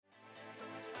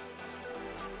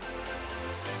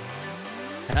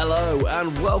Hello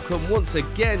and welcome once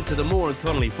again to the Moore and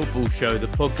Connolly Football Show, the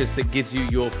podcast that gives you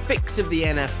your fix of the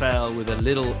NFL with a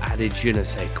little added je ne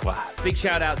sais quoi. Big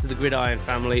shout out to the Gridiron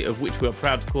family, of which we are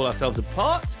proud to call ourselves a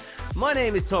part. My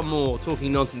name is Tom Moore,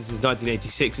 talking nonsense since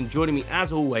 1986, and joining me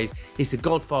as always is the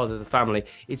godfather of the family.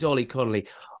 It's Ollie Connolly.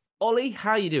 Ollie,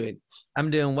 how are you doing?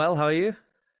 I'm doing well. How are you?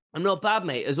 I'm not bad,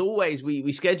 mate. As always,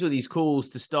 we schedule these calls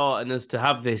to start and us to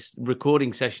have this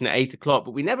recording session at 8 o'clock,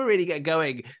 but we never really get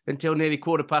going until nearly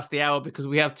quarter past the hour because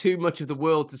we have too much of the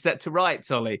world to set to rights,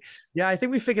 Ollie. Yeah, I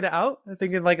think we figured it out. I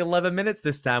think in like 11 minutes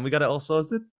this time, we got it all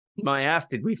sorted. My ass,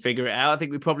 did we figure it out? I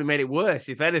think we probably made it worse,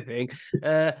 if anything.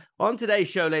 On today's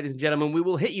show, ladies and gentlemen, we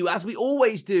will hit you, as we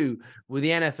always do, with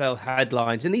the NFL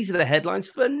headlines. And these are the headlines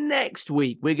for next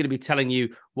week. We're going to be telling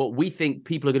you what we think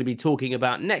people are going to be talking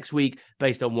about next week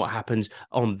based on what happens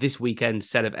on this weekend's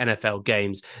set of NFL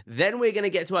games. Then we're going to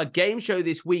get to our game show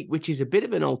this week, which is a bit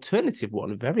of an alternative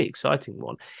one, a very exciting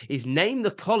one, is Name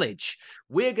the College.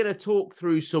 We're going to talk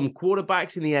through some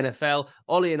quarterbacks in the NFL.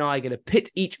 Ollie and I are going to pit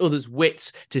each other's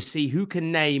wits to see who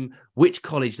can name which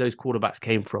college those quarterbacks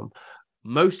came from.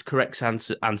 Most correct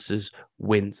answers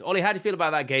wins. Ollie, how do you feel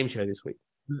about that game show this week?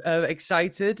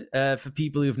 Excited. For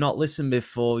people who've not listened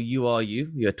before,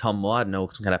 you're Tom Moore. I don't know,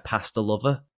 some kind of pasta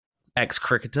lover,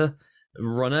 ex-cricketer,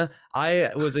 runner.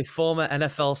 I was a former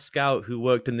NFL scout who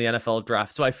worked in the NFL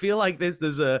draft. So I feel like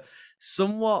there's a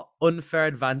somewhat unfair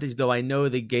advantage, though I know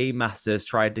the game masters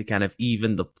tried to kind of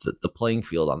even the playing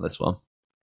field on this one.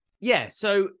 Yeah,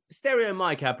 so Stereo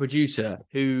Mike, our producer,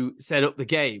 who set up the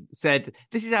game, said,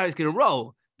 this is how it's going to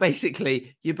roll.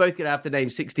 Basically, you're both going to have to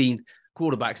name 16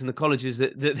 quarterbacks and the colleges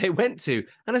that they went to.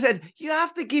 And I said, you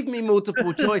have to give me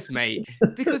multiple choice, mate,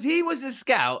 because he was a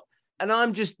scout and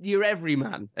I'm just your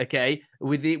everyman, okay,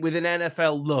 with an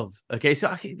NFL love, okay?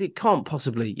 So it can't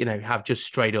possibly, have just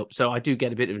straight up. So I do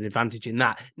get a bit of an advantage in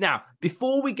that. Now,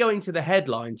 before we go into the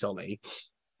headlines, Ollie,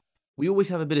 we always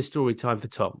have a bit of story time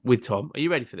with Tom. Are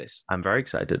you ready for this? I'm very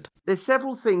excited. There's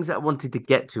several things that I wanted to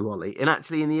get to, Ollie. And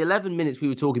actually, in the 11 minutes we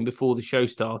were talking before the show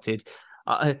started,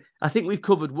 I think we've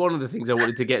covered one of the things I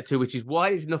wanted to get to, which is why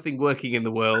is nothing working in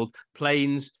the world?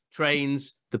 Planes,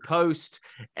 trains, the post,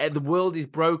 the world is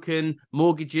broken,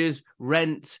 mortgages,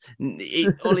 rent.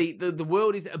 Ollie, the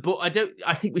world is... But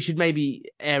I think we should maybe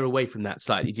err away from that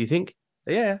slightly. Do you think?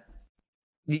 Yeah.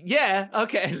 Yeah,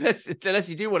 okay. Unless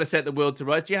you do want to set the world to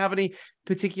rights, do you have any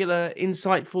particular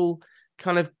insightful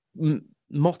kind of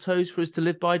mottos for us to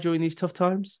live by during these tough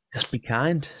times? Just be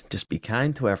kind. Just be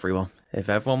kind to everyone. If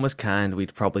everyone was kind,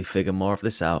 we'd probably figure more of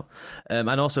this out. And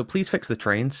also, please fix the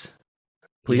trains.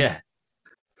 Please. Yeah.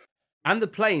 And the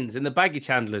planes and the baggage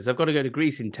handlers. I've got to go to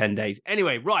Greece in 10 days.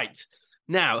 Anyway, right.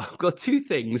 Now, I've got two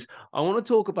things. I want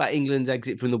to talk about England's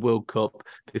exit from the World Cup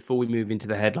before we move into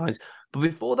the headlines. But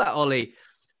before that, Ollie,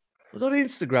 I was on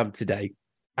Instagram today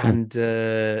and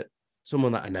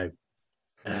someone that I know.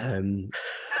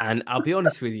 And I'll be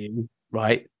honest with you,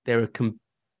 right? They're a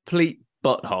complete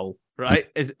butthole, right?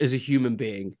 As a human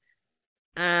being.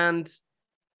 And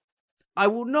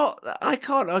I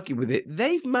can't argue with it.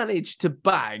 They've managed to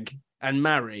bag and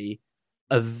marry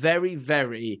a very,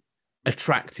 very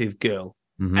attractive girl.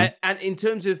 Mm-hmm. And in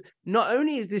terms of, not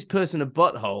only is this person a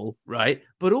butthole, right?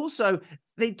 But also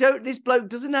this bloke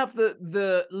doesn't have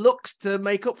the looks to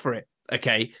make up for it.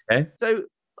 Okay. So,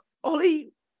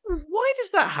 Ollie, why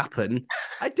does that happen?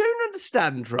 I don't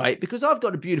understand, right? Because I've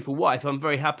got a beautiful wife. I'm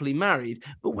very happily married.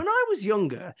 But when I was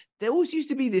younger, there always used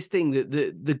to be this thing that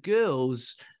the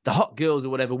girls, the hot girls or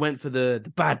whatever, went for the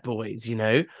bad boys,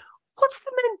 What's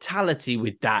the mentality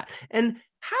with that? And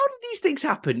how do these things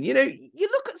happen? You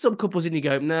look at some couples and you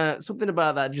go, nah, something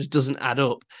about that just doesn't add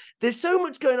up. There's so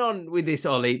much going on with this,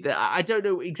 Ollie, that I don't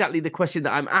know exactly the question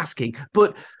that I'm asking,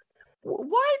 but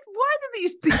why do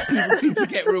these people seem to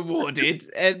get rewarded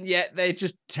and yet they're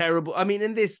just terrible? I mean,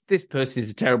 and this person is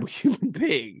a terrible human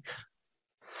being.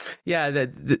 Yeah,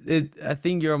 I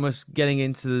think you're almost getting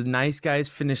into the nice guys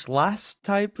finish last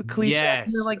type of cliche. Yes,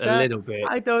 like a that. Little bit.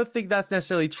 I don't think that's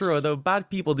necessarily true, although bad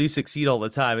people do succeed all the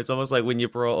time. It's almost like when you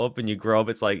grow up and you grow up,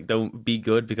 it's like, don't be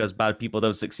good because bad people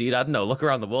don't succeed. I don't know. Look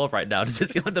around the world right now. Does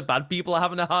it seem like the bad people are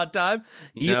having a hard time?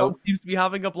 No. Elon seems to be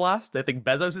having a blast. I think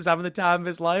Bezos is having the time of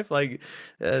his life. Like,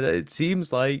 it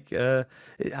seems like...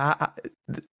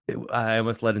 I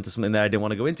almost led into something that I didn't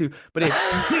want to go into, but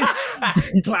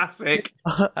classic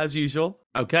as usual.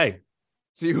 Okay,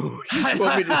 so you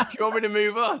want me to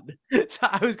move on?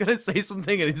 I was going to say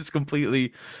something and it just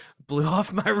completely blew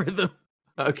off my rhythm.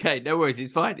 Okay, no worries.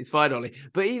 It's fine, Ollie.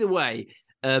 But either way,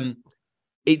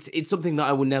 it's something that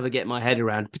I will never get my head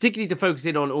around, particularly to focus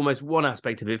in on almost one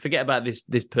aspect of it. Forget about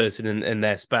this person and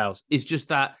their spouse. It's just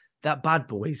that bad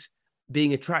boys.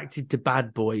 being attracted to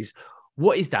bad boys.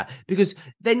 What is that? Because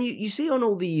then you see on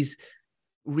all these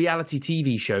reality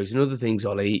TV shows and other things,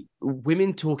 Ollie,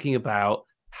 women talking about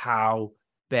how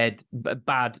bad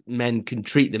men can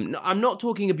treat them. I'm not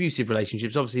talking abusive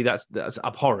relationships. Obviously, that's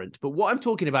abhorrent. But what I'm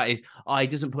talking about is he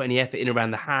doesn't put any effort in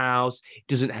around the house.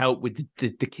 Doesn't help with the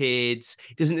kids.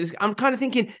 Doesn't. I'm kind of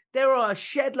thinking there are a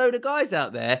shed load of guys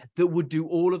out there that would do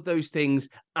all of those things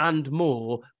and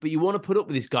more. But you want to put up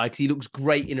with this guy because he looks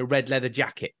great in a red leather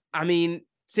jacket. I mean,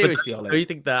 seriously, Ollie. Do you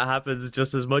think that happens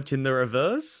just as much in the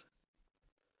reverse?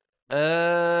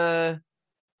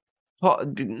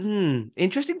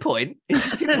 Interesting point.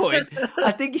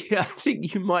 I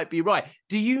think you might be right.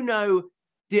 Do you know?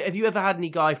 Have you ever had any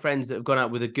guy friends that have gone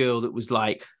out with a girl that was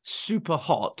like super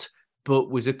hot, but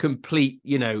was a complete,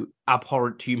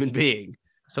 abhorrent human being?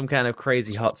 Some kind of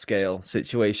crazy hot scale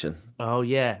situation. Oh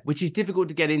yeah, which is difficult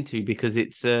to get into because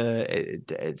it's a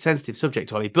sensitive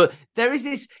subject, Ollie. But there is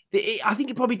this. I think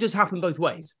it probably does happen both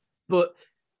ways, but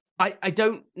I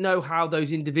don't know how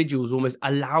those individuals almost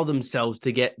allow themselves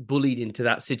to get bullied into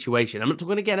that situation. I'm not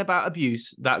talking again about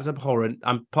abuse. That's abhorrent.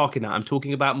 I'm parking that. I'm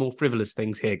talking about more frivolous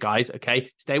things here, guys. Okay,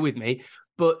 stay with me.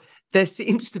 But there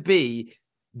seems to be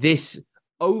this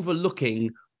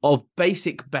overlooking of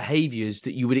basic behaviors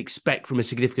that you would expect from a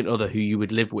significant other who you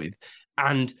would live with.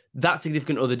 And that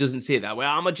significant other doesn't see it that way.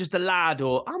 Am I just a lad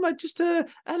or am I just a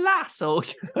lass? Or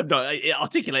I'm not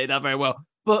articulating that very well.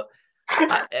 But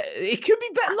it could be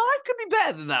better. Life could be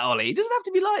better than that, Ollie. It doesn't have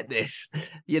to be like this,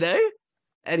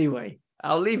 Anyway,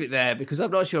 I'll leave it there because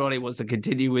I'm not sure Ollie wants to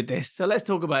continue with this. So let's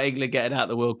talk about England getting out of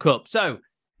the World Cup. So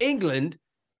England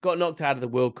got knocked out of the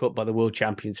World Cup by the world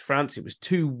champions France. It was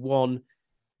 2-1.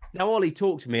 Now, Ollie,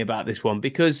 talk to me about this one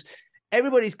because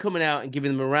everybody's coming out and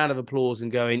giving them a round of applause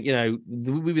and going,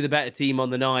 we were the better team on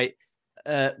the night.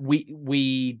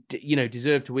 We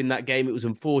deserved to win that game. It was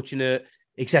unfortunate,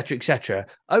 etc., etc.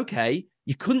 Okay,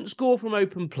 you couldn't score from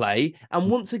open play.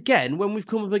 And once again, when we've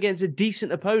come up against a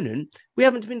decent opponent, we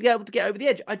haven't been able to get over the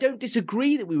edge. I don't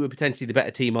disagree that we were potentially the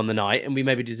better team on the night and we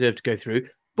maybe deserved to go through,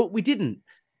 but we didn't.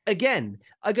 Again,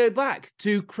 I go back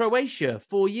to Croatia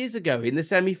 4 years ago in the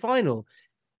semi-final.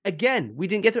 Again, we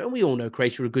didn't get through, and we all know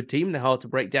Croatia are a good team. They're hard to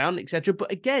break down, etc.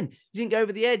 But again, you didn't go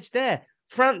over the edge there.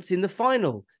 France in the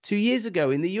final 2 years ago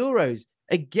in the Euros.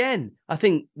 Again, I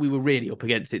think we were really up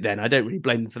against it then. I don't really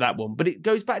blame them for that one. But it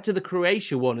goes back to the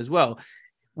Croatia one as well,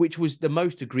 which was the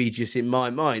most egregious in my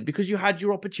mind because you had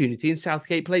your opportunity and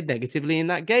Southgate played negatively in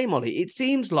that game, Ollie. It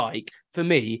seems like, for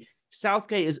me,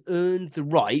 Southgate has earned the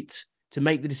right to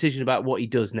make the decision about what he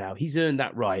does now. He's earned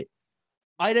that right.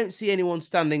 I don't see anyone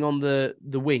standing on the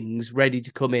wings ready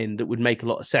to come in that would make a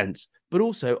lot of sense. But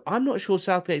also, I'm not sure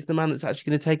Southgate's the man that's actually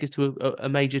going to take us to a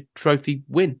major trophy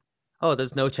win. Oh,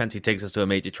 there's no chance he takes us to a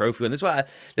major trophy win. This why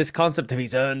this concept of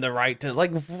he's earned the right to,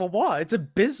 like, for what? It's a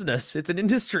business. It's an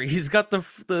industry. He's got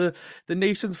the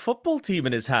nation's football team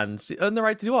in his hands. He earned the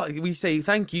right to do what? We say,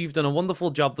 thank you. You've done a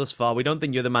wonderful job thus far. We don't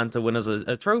think you're the man to win us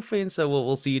a trophy, and so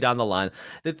we'll see you down the line.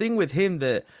 The thing with him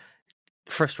that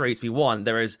frustrates me, one,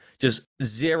 there is just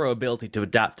zero ability to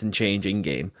adapt and change in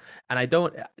game, and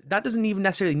that doesn't even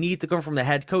necessarily need to come from the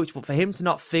head coach, but for him to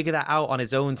not figure that out on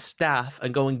his own staff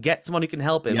and go and get someone who can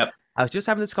help him. Yep. I was just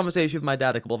having this conversation with my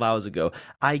dad a couple of hours ago.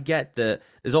 I get that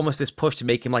there's almost this push to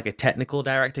make him like a technical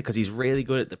director because he's really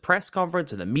good at the press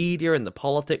conference and the media and the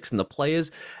politics and the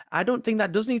players. I don't think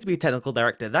that does need to be a technical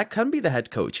director. That can be the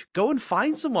head coach. Go and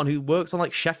find someone who works on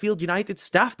like Sheffield United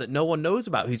staff that no one knows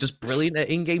about, who's just brilliant at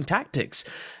in-game tactics.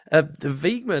 The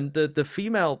Wiegman, the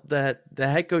female, the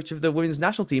head coach of the women's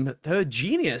national team, her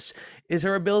genius is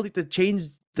her ability to change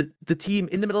the team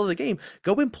in the middle of the game.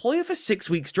 Go employ her for 6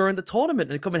 weeks during the tournament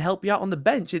and come and help you out on the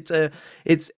bench.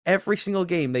 It's every single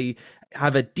game they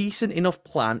have a decent enough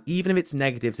plan, even if it's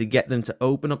negative, to get them to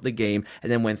open up the game. And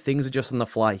then when things adjust on the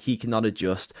fly, he cannot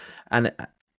adjust. And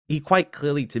he quite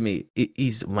clearly, to me,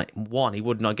 he's one, he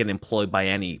would not get employed by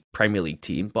any Premier League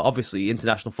team. But obviously,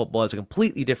 international football is a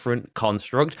completely different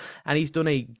construct. And he's done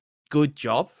a good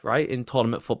job, right, in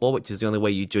tournament football, which is the only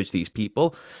way you judge these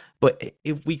people. But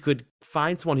if we could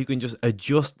find someone who can just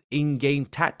adjust in-game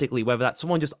tactically, whether that's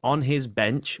someone just on his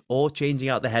bench or changing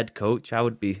out the head coach,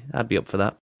 I'd be up for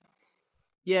that.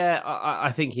 Yeah,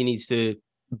 I think he needs to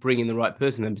bring in the right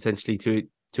person then potentially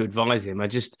to advise him. I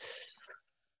just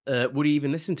would he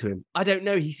even listen to him? I don't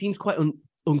know. He seems quite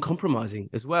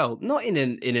uncompromising as well, not in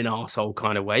an arsehole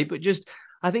kind of way, but just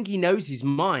I think he knows his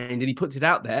mind and he puts it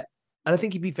out there. And I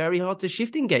think he'd be very hard to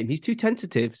shift in game. He's too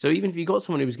tentative. So even if you got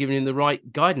someone who was giving him the right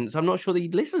guidance, I'm not sure that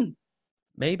he'd listen.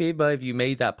 Maybe, but if you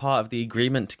made that part of the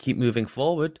agreement to keep moving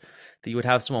forward, that you would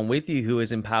have someone with you who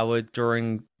is empowered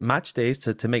during match days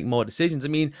to make more decisions. I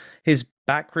mean, his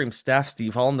backroom staff,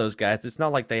 Steve Hall and those guys, it's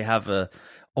not like they have a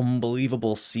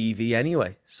unbelievable CV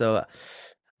anyway. So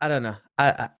I don't know.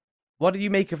 What do you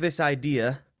make of this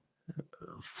idea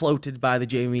floated by the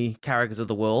Jamie Carragher's of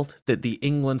the world that the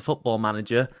England football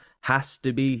manager has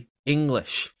to be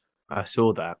English? I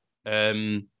saw that.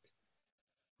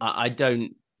 I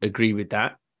don't agree with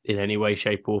that in any way,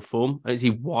 shape, or form. I don't see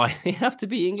why they have to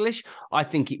be English. I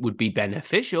think it would be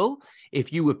beneficial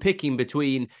if you were picking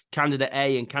between candidate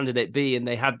A and candidate B and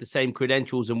they had the same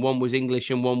credentials and one was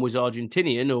English and one was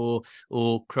Argentinian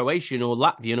or Croatian or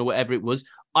Latvian or whatever it was.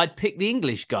 I'd pick the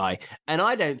English guy. And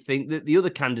I don't think that the other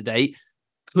candidate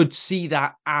could see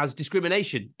that as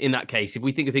discrimination in that case, if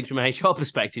we think of things from an HR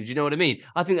perspective. Do you know what I mean?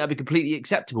 I think that'd be completely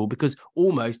acceptable because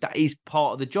almost that is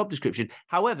part of the job description.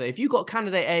 However, if you got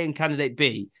candidate A and candidate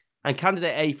B, and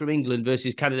candidate A from England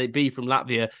versus candidate B from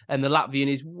Latvia, and the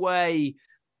Latvian is way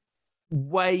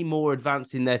more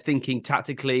advanced in their thinking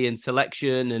tactically and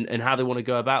selection and how they want to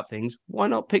go about things, why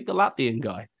not pick the Latvian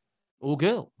guy or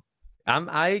girl?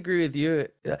 I agree with you.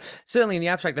 Certainly in the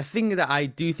abstract, the thing that I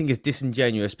do think is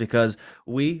disingenuous because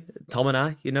we, Tom and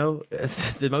I,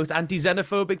 the most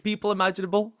anti-xenophobic people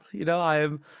imaginable. I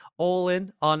am all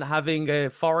in on having a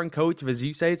foreign coach. As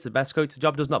you say, it's the best coach. The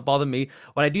job does not bother me.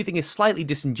 What I do think is slightly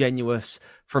disingenuous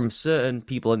from certain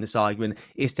people in this argument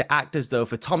is to act as though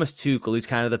for Thomas Tuchel, who's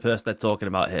kind of the person they're talking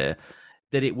about here,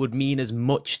 that it would mean as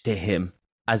much to him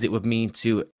as it would mean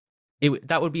to it.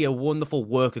 That would be a wonderful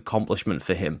work accomplishment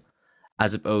for him,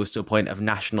 as opposed to a point of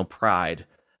national pride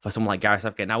for someone like Gareth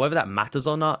Southgate. Now, whether that matters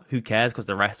or not, who cares? Because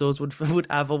the rest of us would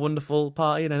have a wonderful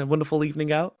party and a wonderful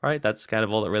evening out, right? That's kind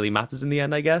of all that really matters in the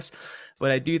end, I guess.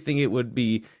 But I do think it would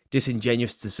be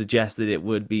disingenuous to suggest that it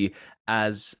would be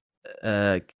as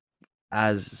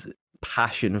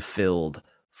passion-filled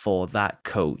for that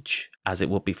coach as it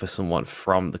would be for someone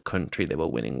from the country they were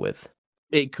winning with.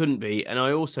 It couldn't be. And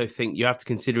I also think you have to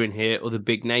consider in here other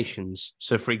big nations.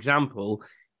 So, for example,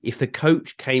 if the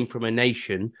coach came from a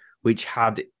nation which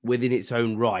had within its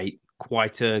own right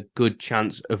quite a good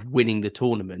chance of winning the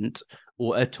tournament,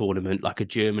 or a tournament like a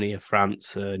Germany, a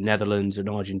France, a Netherlands, and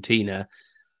Argentina,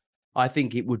 I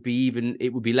think it would be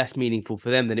less meaningful for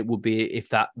them than it would be if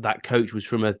that coach was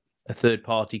from a third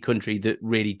party country that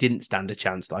really didn't stand a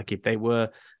chance. Like if they were,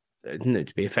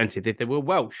 to be offensive, if they were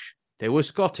Welsh, they were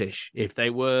Scottish, if they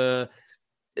were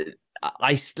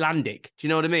Icelandic. Do you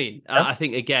know what I mean? Yeah. I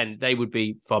think, again, they would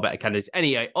be far better candidates.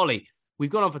 Anyway, Ollie, we've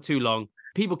gone on for too long.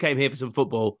 People came here for some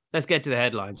football. Let's get to the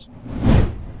headlines.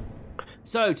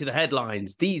 So, to the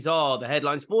headlines. These are the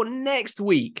headlines for next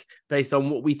week, based on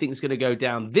what we think is going to go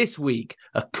down this week.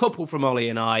 A couple from Ollie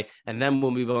and I, and then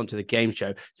we'll move on to the game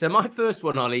show. So, my first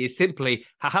one, Ollie, is simply,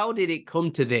 how did it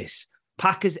come to this?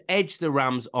 Packers edged the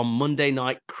Rams on Monday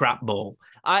night crap ball.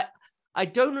 I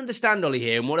don't understand, Ollie,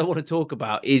 here, and what I want to talk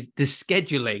about is the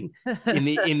scheduling in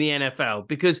the NFL,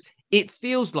 because it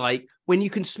feels like when you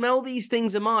can smell these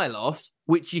things a mile off,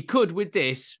 which you could with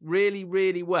this really,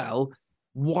 really well,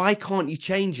 why can't you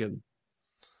change them?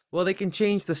 Well, they can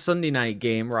change the Sunday night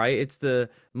game, right? It's the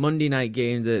Monday night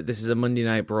game. This is a Monday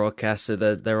night broadcast, so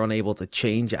that they're unable to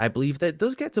change it. I believe that it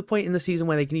does get to a point in the season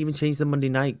where they can even change the Monday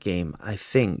night game, I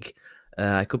think.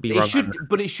 I could be wrong.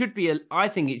 But it should be. I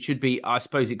think it should be. I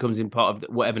suppose it comes in part of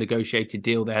whatever negotiated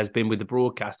deal there has been with the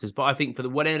broadcasters. But I think for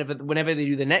whenever they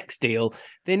do the next deal,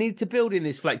 they need to build in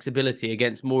this flexibility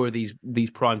against more of these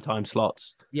primetime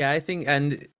slots. Yeah, I think,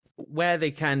 and where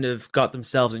they kind of got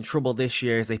themselves in trouble this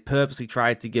year is they purposely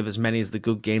tried to give as many of the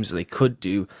good games as they could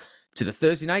do to the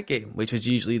Thursday night game, which was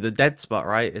usually the dead spot,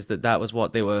 right? Is that was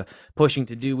what they were pushing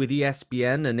to do with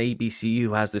ESPN and ABC,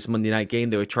 who has this Monday night game.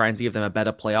 They were trying to give them a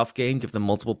better playoff game, give them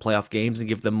multiple playoff games, and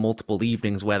give them multiple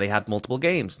evenings where they had multiple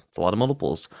games. It's a lot of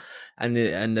multiples. And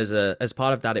as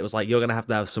part of that, it was like, you're going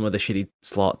to have some of the shitty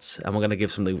slots, and we're going to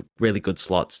give some of the really good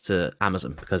slots to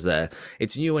Amazon, because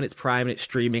it's new and it's prime and it's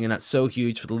streaming, and that's so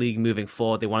huge for the league moving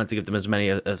forward. They wanted to give them as many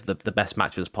of the best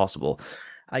matches as possible.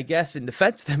 I guess in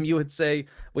defense of them, you would say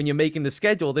when you're making the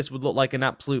schedule, this would look like an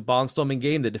absolute barnstorming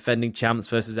game, the defending champs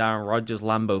versus Aaron Rodgers,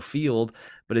 Lambeau Field.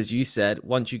 But as you said,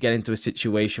 once you get into a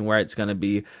situation where it's going to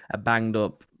be a banged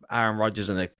up Aaron Rodgers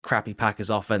and a crappy Packers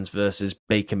offense versus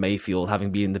Baker Mayfield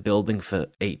having been in the building for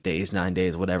 8 days, 9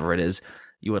 days, whatever it is,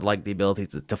 you would like the ability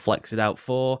to flex it out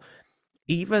for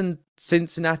even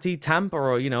Cincinnati, Tampa,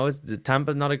 or,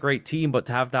 Tampa's not a great team, but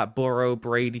to have that Burrow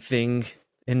Brady thing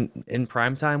in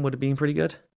prime time would have been pretty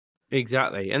good.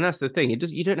 Exactly. And that's the thing.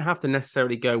 You don't have to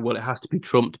necessarily go, well, it has to be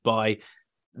trumped by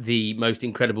the most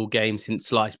incredible game since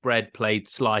sliced bread played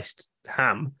sliced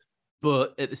ham.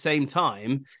 But at the same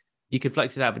time, you could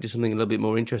flex it out for just something a little bit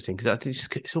more interesting, because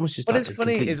it's almost just What like is a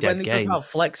funny completely is when dead they talk game. about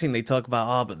flexing, they talk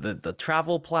about, but the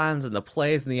travel plans and the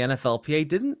players and the NFLPA.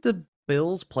 Didn't the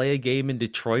Bills play a game in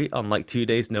Detroit on like 2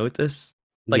 days' notice?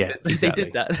 Like Yeah, they exactly.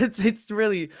 did that. It's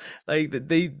really like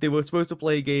they were supposed to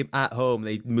play a game at home.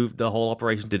 They moved the whole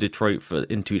operation to Detroit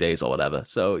in 2 days or whatever.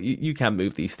 So you can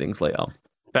move these things later on.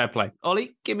 Fair play.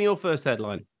 Ollie, give me your first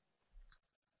headline.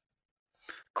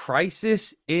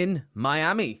 Crisis in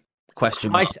Miami?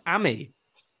 Question mark.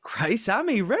 Christ,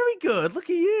 Amy, very good. Look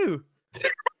at you.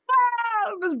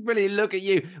 That's brilliant. Look at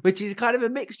you, which is kind of a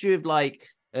mixture of like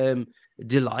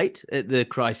delight at the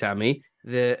Christ Amy,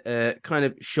 the kind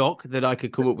of shock that I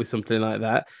could come up with something like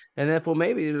that, and therefore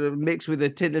maybe mixed with a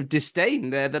tint of disdain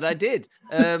there that I did.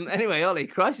 Anyway, Ollie,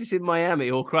 Crisis in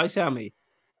Miami or Christ Amy?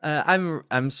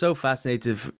 I'm so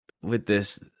fascinated with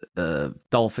this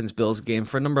Dolphins Bills game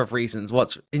for a number of reasons.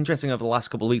 What's interesting over the last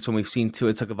couple of weeks when we've seen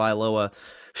Tua Tagovailoa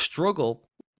struggle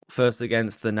first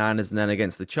against the Niners and then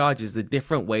against the Chargers, the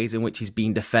different ways in which he's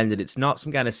being defended. It's not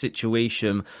some kind of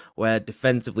situation where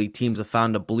defensively teams have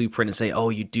found a blueprint and say, oh,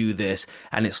 you do this,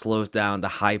 and it slows down the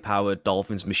high-powered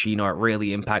Dolphins machine, or it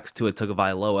really impacts Tua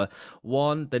Tagovailoa.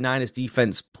 One, the Niners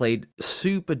defense played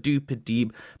super duper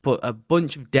deep, put a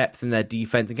bunch of depth in their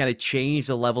defense and kind of changed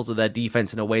the levels of their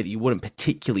defense in a way that you wouldn't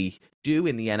particularly do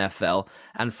in the NFL,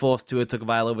 and forced Tua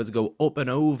Tagovailoa to go up and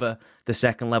over the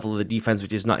second level of the defense,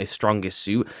 which is not his strongest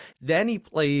suit. Then he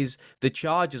plays the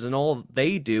Chargers, and all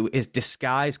they do is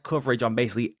disguise coverage on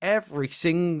basically every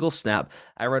single snap.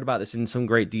 I wrote about this in some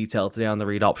great detail today on the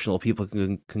Read Optional. People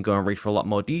can go and read for a lot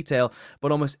more detail,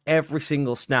 but almost every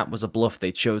single snap was a bluff.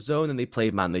 They'd show zone and they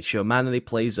played man. They'd show man and they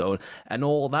play zone. And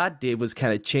all that did was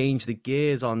kind of change the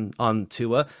gears on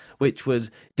Tua, which was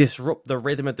disrupt the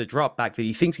rhythm of the drop back, that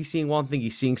he thinks he's seeing one thing,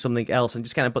 he's seeing something else, and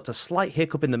just kind of puts a slight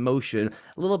hiccup in the motion,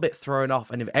 a little bit thrown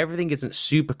off. And if everything isn't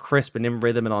super crisp and in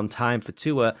rhythm and on time for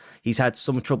Tua, he's had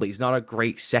some trouble. He's not a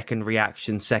great second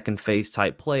reaction, second phase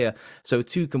type player. So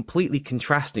two completely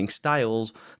contrasting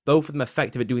styles, both of them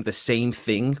effective at doing the same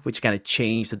thing, which kind of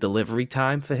changed the delivery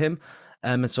time for him.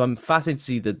 And so I'm fascinated to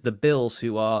see the Bills,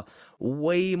 who are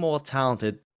way more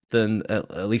talented than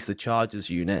at least the Chargers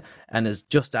unit, and is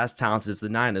just as talented as the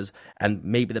Niners, and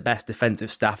maybe the best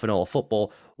defensive staff in all of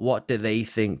football. What do they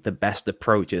think the best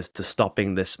approach is to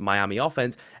stopping this Miami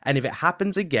offense? And if it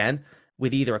happens again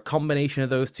with either a combination of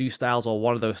those two styles or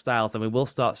one of those styles, then we will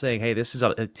start saying, hey, this is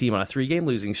a team on a 3-game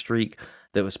losing streak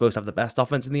that was supposed to have the best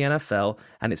offense in the NFL,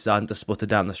 and it's starting to sputter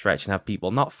down the stretch and have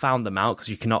people not found them out, because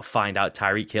you cannot find out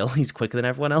Tyreek Hill. He's quicker than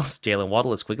everyone else. Jalen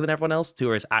Waddle is quicker than everyone else.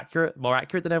 Tua is more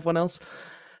accurate than everyone else.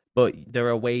 But there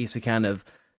are ways to kind of,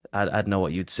 I don't know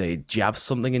what you'd say, jab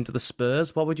something into the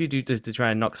Spurs. What would you do to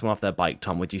try and knock someone off their bike,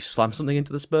 Tom? Would you slam something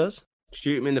into the Spurs?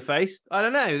 Shoot him in the face? I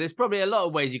don't know. There's probably a lot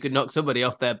of ways you could knock somebody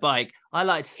off their bike. I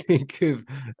like to think of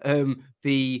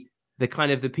the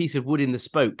kind of the piece of wood in the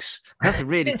spokes. That's a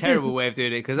really terrible way of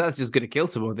doing it, because that's just going to kill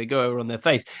someone if they go over on their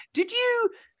face. Did you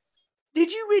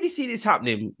really see this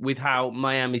happening with how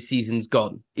Miami season's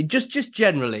gone? Just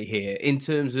generally here, in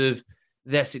terms of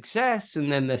their success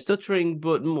and then their stuttering,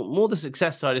 but more the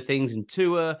success side of things. And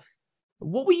Tua,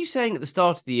 what were you saying at the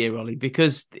start of the year, Ollie?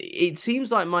 Because it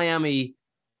seems like Miami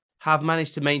have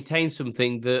managed to maintain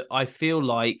something that I feel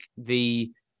like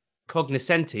the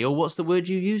cognoscenti, or what's the word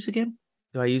you use again?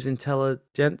 Do I use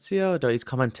intelligentsia or do I use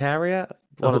commentaria?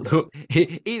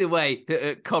 Either way,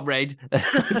 comrade,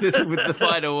 with the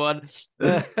final one.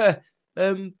 But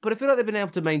I feel like they've been able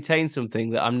to maintain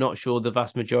something that I'm not sure the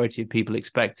vast majority of people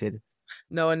expected.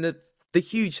 No, and the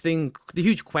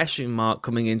huge question mark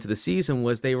coming into the season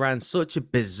was they ran such a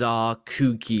bizarre,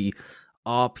 kooky,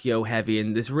 RPO heavy,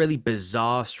 and this really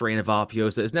bizarre strain of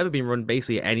RPOs that has never been run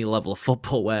basically at any level of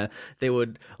football, where they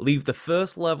would leave the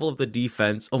first level of the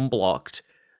defense unblocked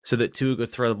so that Tua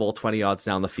could throw the ball 20 yards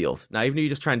down the field. Now, even if you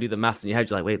just try and do the maths in your head,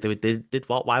 you're like, wait, they did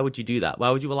what? Why would you do that? Why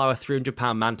would you allow a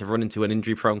 300-pound man to run into an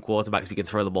injury-prone quarterback so he can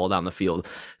throw the ball down the field?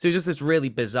 So it was just this really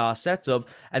bizarre setup,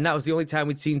 and that was the only time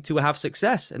we'd seen Tua have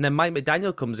success. And then Mike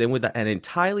McDaniel comes in with an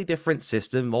entirely different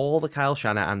system, all the Kyle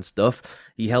Shanahan stuff.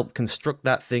 He helped construct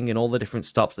that thing in all the different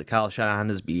stops that Kyle Shanahan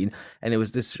has been, and it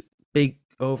was this big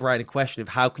overriding question of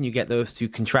how can you get those two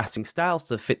contrasting styles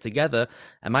to fit together.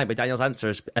 And Mike McDaniel's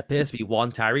answer appears to be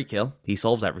one, Tyreek Hill. He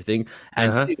solves everything.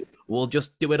 And two, we'll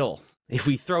just do it all. If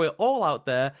we throw it all out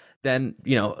there, then,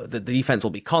 the defense will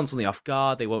be constantly off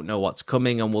guard. They won't know what's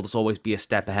coming, and we'll just always be a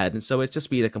step ahead. And so it's just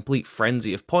been a complete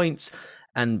frenzy of points.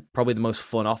 and probably the most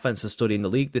fun offense to study in the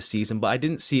league this season. But I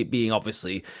didn't see it being,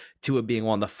 obviously, Tua being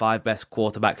one of the 5 best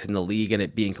quarterbacks in the league and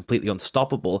it being completely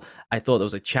unstoppable. I thought there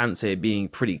was a chance of it being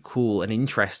pretty cool and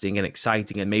interesting and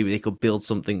exciting, and maybe they could build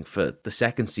something for the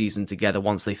second season together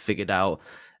once they figured out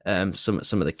some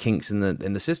of the kinks in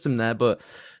the system there. But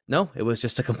no, it was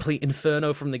just a complete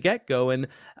inferno from the get-go. And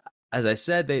as I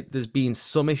said, there's been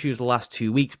some issues the last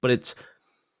 2 weeks, but it's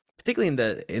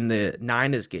particularly in the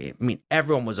Niners game. I mean,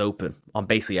 everyone was open on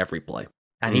basically every play.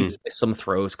 And he missed some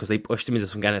throws because they pushed him into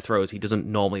some kind of throws he doesn't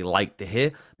normally like to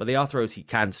hit, but they are throws he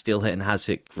can still hit and has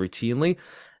hit routinely.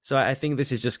 So I think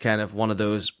this is just kind of one of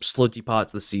those sludgy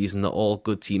parts of the season that all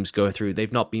good teams go through.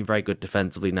 They've not been very good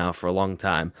defensively now for a long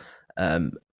time,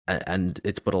 and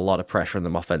it's put a lot of pressure on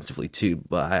them offensively too.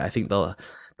 But I think they'll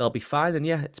be fine. And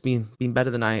yeah, it's been better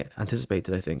than I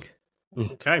anticipated, I think.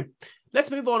 Okay,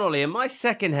 let's move on, Ollie. And my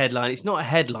second headline, it's not a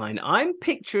headline. I'm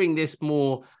picturing this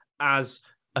more as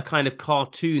a kind of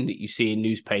cartoon that you see in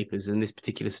newspapers, and this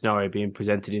particular scenario being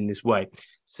presented in this way.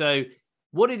 So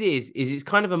what it is it's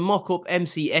kind of a mock-up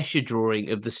MC Escher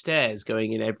drawing of the stairs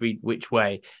going in every which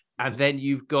way. And then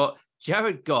you've got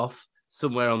Jared Goff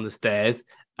somewhere on the stairs,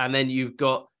 and then you've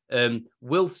got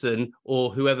Wilson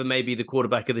or whoever may be the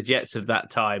quarterback of the Jets of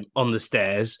that time on the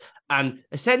stairs. And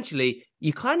essentially,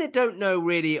 you kind of don't know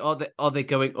really, are they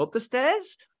going up the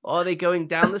stairs? Or are they going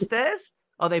down the stairs?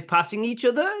 Are they passing each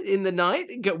other in the night?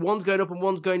 One's going up and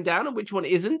one's going down, and which one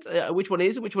isn't? Which one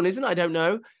is and which one isn't? I don't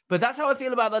know. But that's how I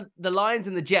feel about the Lions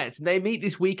and the Jets. And they meet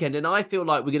this weekend, and I feel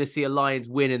like we're going to see a Lions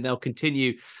win, and they'll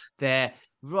continue their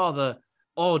rather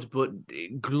odd but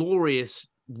glorious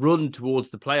run towards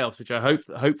the playoffs, which I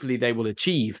hopefully they will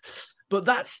achieve. But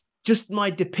that's just my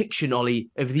depiction,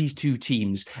 Ollie, of these two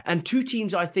teams. And two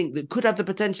teams, I think, that could have the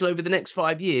potential over the next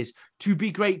 5 years to be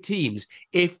great teams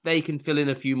if they can fill in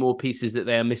a few more pieces that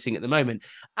they are missing at the moment.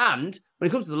 And when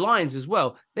it comes to the Lions as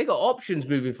well, they got options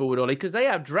moving forward, Ollie, because they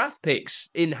have draft picks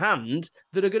in hand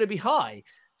that are going to be high.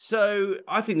 So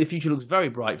I think the future looks very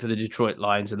bright for the Detroit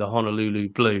Lions and the Honolulu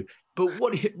Blue. But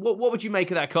what would you make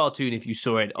of that cartoon if you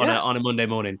saw it on a Monday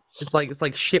morning? It's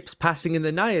like ships passing in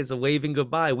the night as a waving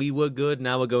goodbye. We were good,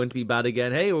 now we're going to be bad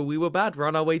again. Hey, well, we were bad, we're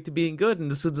on our way to being good.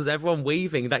 And this was everyone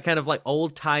waving, that kind of like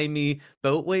old-timey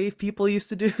boat wave people used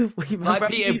to do. Like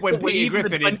Peter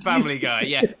Griffin in Family Guy,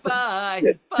 yeah.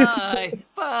 Bye, bye,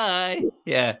 bye.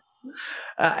 Yeah.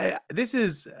 This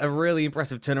is a really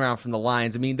impressive turnaround from the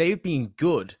Lions. I mean, they've been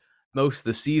good most of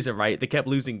the season, right? They kept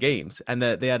losing games, and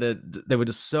they were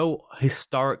just so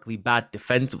historically bad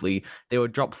defensively. They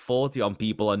would drop 40 on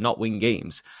people and not win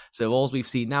games. So all we've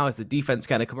seen now is the defense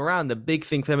kind of come around. The big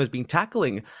thing for them has been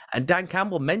tackling, and Dan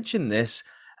Campbell mentioned this.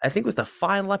 I think it was the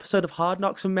final episode of Hard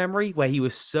Knocks from memory, where he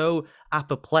was so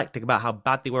apoplectic about how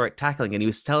bad they were at tackling. And he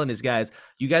was telling his guys,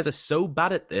 you guys are so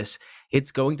bad at this,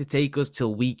 it's going to take us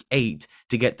till week 8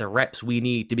 to get the reps we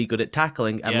need to be good at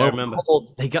tackling. And I remember.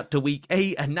 They got to week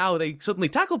 8 and now they suddenly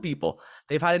tackle people.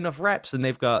 They've had enough reps and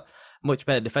they've got much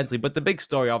better defensively. But the big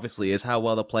story, obviously, is how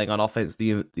well they're playing on offense.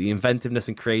 The inventiveness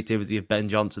and creativity of Ben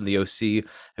Johnson, the OC,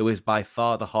 who is by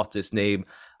far the hottest name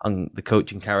on the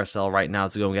coaching carousel right now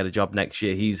to go and get a job next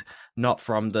year. He's not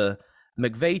from the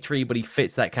McVay tree, but he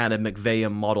fits that kind of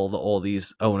McVayian model that all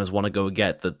these owners want to go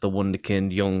get, the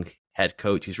wunderkind young head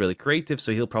coach who's really creative.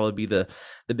 So he'll probably be the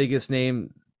biggest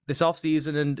name this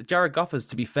offseason. And Jared Goff has,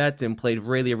 to be fair to him, played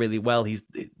really, really well.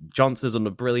 Johnson has done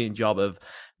a brilliant job of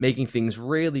making things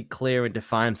really clear and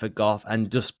defined for Goff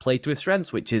and just play to his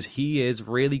strengths, which is he is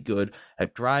really good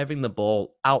at driving the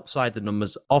ball outside the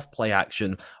numbers off play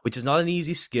action, which is not an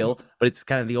easy skill, but it's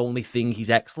kind of the only thing he's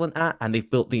excellent at. And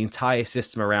they've built the entire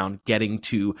system around getting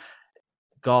to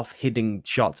Goff hitting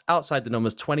shots outside the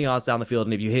numbers 20 yards down the field.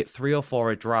 And if you hit 3 or 4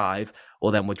 a drive,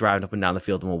 well, then we're driving up and down the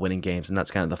field and we're winning games. And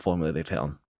that's kind of the formula they've hit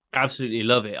on. Absolutely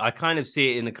love it. I kind of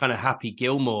see it in the kind of Happy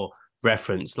Gilmore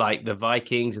reference, like the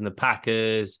Vikings and the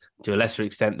Packers, to a lesser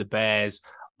extent the Bears,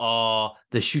 are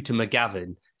the Shooter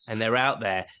McGavin, and they're out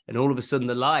there, and all of a sudden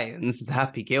the Lions, the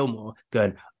Happy Gilmore,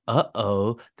 going,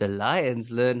 the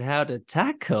Lions learn how to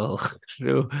tackle.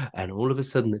 And all of a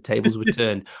sudden the tables were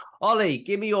turned. Ollie,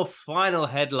 give me your final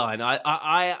headline.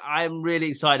 I'm really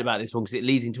excited about this one because it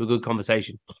leads into a good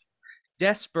conversation.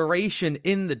 Desperation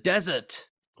in the desert.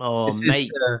 Oh,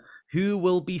 mate. Who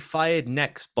will be fired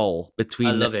next bowl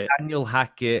between Nathaniel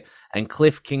Hackett and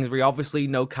Cliff Kingsbury. Obviously,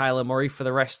 no Kyler Murray for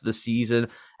the rest of the season.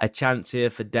 A chance here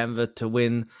for Denver to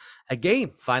win a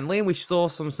game, finally. And we saw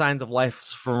some signs of life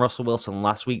from Russell Wilson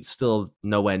last week. Still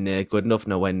nowhere near good enough,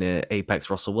 nowhere near apex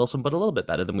Russell Wilson, but a little bit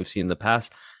better than we've seen in the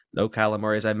past. No Kyler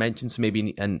Murray, as I mentioned, so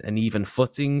maybe an even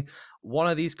footing one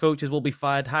of these coaches will be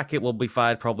fired. Hackett will be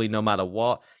fired probably no matter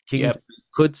what. Kings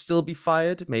could still be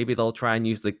fired. Maybe they'll try and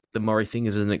use the Murray thing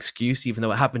as an excuse, even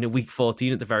though it happened in week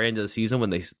 14 at the very end of the season when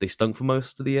they stunk for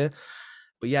most of the year.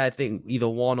 But yeah, I think either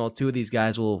one or two of these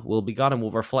guys will be gone, and we'll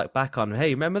reflect back on,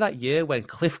 hey, remember that year when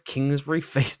Cliff Kingsbury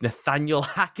faced Nathaniel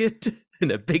Hackett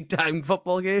in a big-time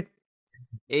football game?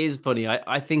 It is funny.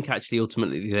 I think actually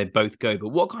ultimately they both go, but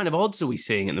what kind of odds are we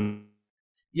seeing at them?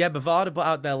 Yeah, Bovada put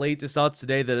out their latest odds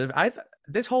today that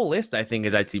this whole list, I think,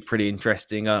 is actually pretty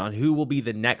interesting on who will be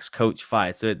the next coach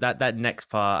fired. So that next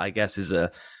part, I guess, is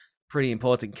a pretty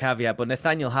important caveat, but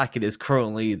Nathaniel Hackett is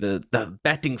currently the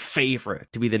betting favorite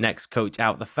to be the next coach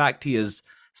out. The fact he has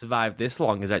survived this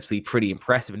long is actually pretty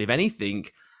impressive, and if anything,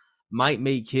 might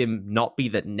make him not be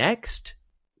the next.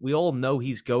 We all know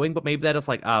he's going, but maybe they're just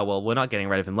like, well, we're not getting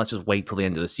rid of him. Let's just wait till the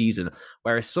end of the season.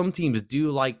 Whereas some teams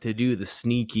do like to do the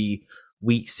sneaky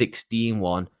week 16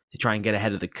 one to try and get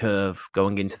ahead of the curve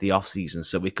going into the offseason.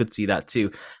 So we could see that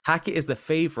too. Hackett is the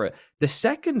favorite. The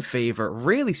second favorite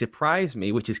really surprised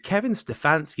me, which is Kevin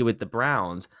Stefanski with the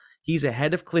Browns. He's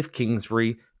ahead of Cliff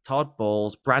Kingsbury, Todd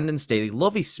Bowles, Brandon Staley,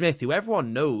 Lovie Smith, who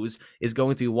everyone knows is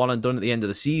going to be one and done at the end of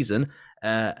the season.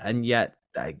 And yet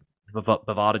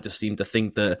Bovada just seemed to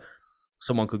think that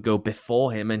someone could go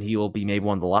before him and he will be maybe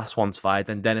one of the last ones fired.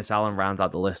 Then Dennis Allen rounds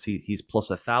out the list. He's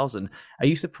plus 1,000. Are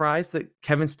you surprised that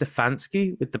Kevin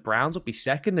Stefanski with the Browns would be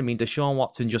second? I mean, Deshaun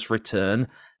Watson just returned.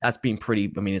 That's been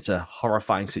it's a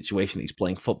horrifying situation that he's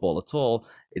playing football at all.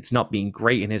 It's not been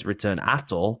great in his return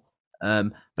at all.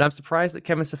 But I'm surprised that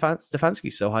Kevin Stefanski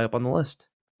is so high up on the list.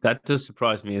 That does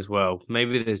surprise me as well.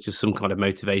 Maybe there's just some kind of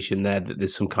motivation there, that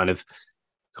there's some kind of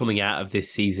coming out of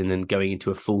this season and going into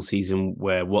a full season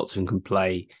where Watson can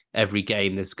play every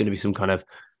game. There's going to be some kind of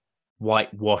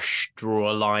whitewash, draw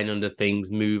a line under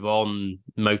things, move on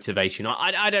motivation.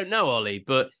 I don't know, Ollie,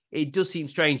 but it does seem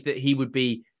strange that he would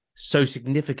be so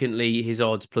significantly his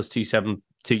odds plus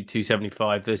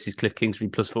 275 versus Cliff Kingsbury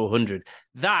plus 400.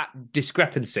 That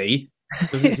discrepancy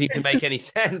doesn't seem to make any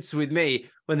sense with me,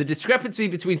 when the discrepancy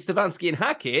between Stefanski and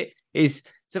Hackett is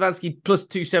Stefanski plus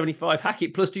 275,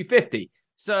 Hackett plus 250.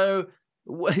 So,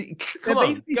 come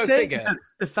on, go figure.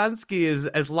 Stefanski is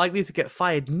as likely to get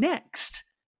fired next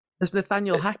as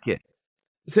Nathaniel Hackett.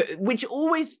 So, which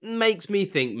always makes me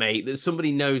think, mate, that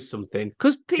somebody knows something,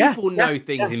 because people know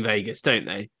things in Vegas, don't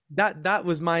they? That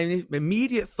was my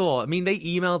immediate thought. I mean, they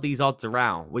emailed these odds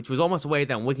around, which was almost a way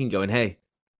down Wigan going, hey,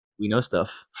 we know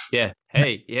stuff. Yeah.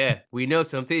 Hey, yeah, we know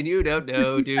something you don't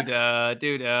know. Do-da.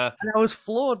 And I was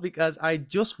floored because I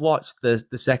just watched the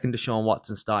second Deshaun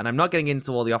Watson start, and I'm not getting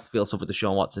into all the off-field stuff with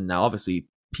Deshaun Watson now. Obviously,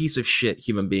 piece of shit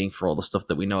human being for all the stuff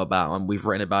that we know about, and we've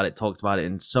written about it, talked about it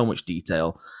in so much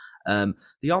detail.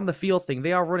 The on-the-field thing,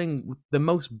 they are running the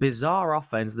most bizarre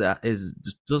offense that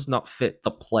just does not fit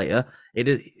the player.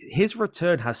 His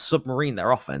return has submarined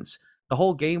their offense. The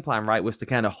whole game plan, right, was to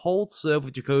kind of hold serve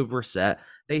with Jacoby Brissett.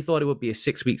 They thought it would be a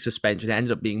 6-week suspension. It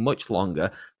ended up being much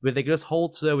longer. But if they could just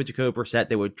hold serve with Jacoby Brissett,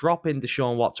 they would drop in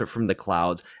Deshaun Watson from the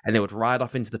clouds, and they would ride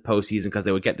off into the postseason because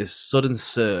they would get this sudden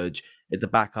surge at the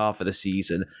back half of the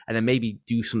season, and then maybe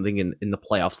do something in the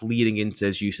playoffs leading into,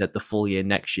 as you said, the full year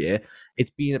next year. It's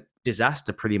been a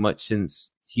disaster pretty much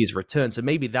since his return. So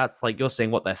maybe that's, like you're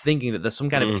saying, what they're thinking, that there's some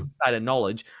kind of insider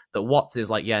knowledge that Watson is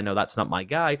like, yeah, no, that's not my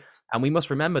guy. And we must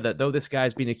remember that though this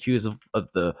guy's been accused of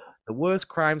the worst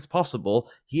crimes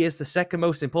possible, he is the second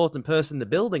most important person in the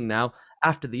building now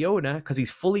after the owner, because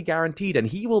he's fully guaranteed and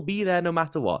he will be there no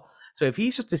matter what. So if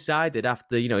he's just decided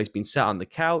after, he's been sat on the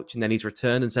couch and then he's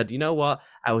returned and said, you know what,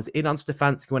 I was in on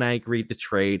Stefanski when I agreed the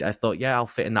trade. I thought, yeah, I'll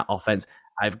fit in that offense.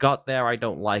 I've got there. I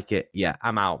don't like it. Yeah,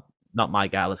 I'm out. Not my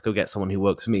guy. Let's go get someone who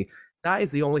works for me. That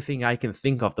is the only thing I can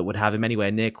think of that would have him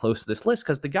anywhere near close to this list,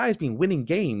 because the guy's been winning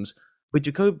games with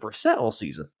Jacoby Brissett all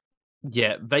season.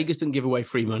 Yeah, Vegas doesn't give away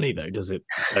free money, though, does it?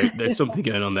 So there's something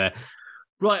going on there.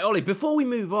 Right, Ollie, before we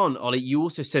move on, Ollie, you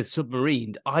also said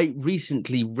submarined. I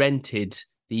recently rented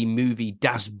the movie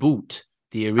Das Boot,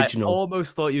 the original. I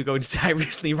almost thought you were going to say I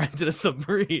recently rented a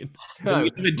submarine. No,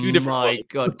 my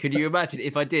God, could you imagine?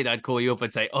 If I did, I'd call you up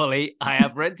and say, Ollie, I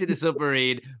have rented a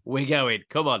submarine. We're going.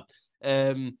 Come on.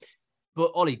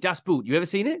 But Ollie, Das Boot, you ever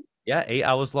seen it? Yeah, 8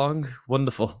 hours long.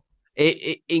 Wonderful.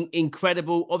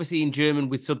 Incredible. Obviously in German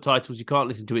with subtitles. You can't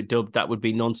listen to it dubbed. That would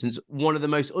be nonsense. One of the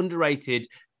most underrated.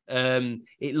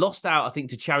 It lost out, I think,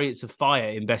 to Chariots of Fire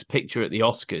in Best Picture at the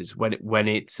Oscars when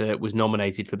it was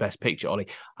nominated for Best Picture, Ollie.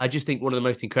 I just think one of the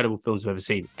most incredible films I've ever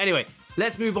seen. Anyway,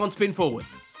 let's move on, spin forward.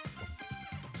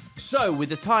 So, with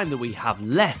the time that we have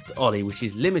left, Ollie, which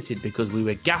is limited because we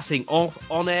were gassing off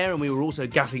on air and we were also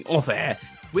gassing off air,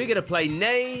 we're going to play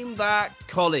Name That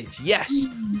College. Yes,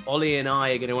 Ollie and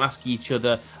I are going to ask each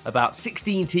other about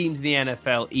 16 teams in the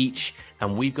NFL each,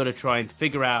 and we've got to try and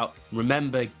figure out,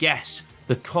 remember, guess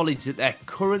the college that their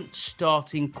current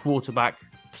starting quarterback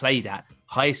played at.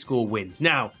 High score wins.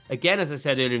 Now, again, as I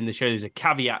said earlier in the show, there's a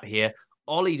caveat here.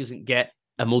 Ollie doesn't get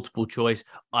a multiple choice.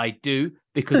 I do,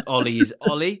 because Ollie is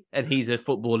Ollie, and he's a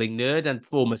footballing nerd and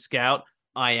former scout.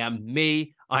 I am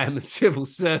me. I am a civil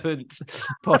servant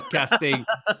podcasting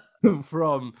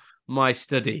from my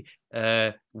study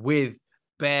with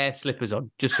bare slippers on,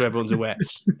 just so everyone's aware,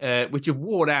 which have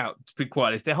worn out, to be quite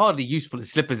honest. They're hardly useful as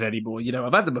slippers anymore. You know,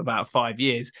 I've had them about 5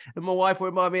 years, and my wife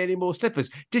won't buy me any more slippers,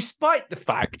 despite the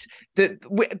fact that,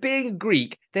 being a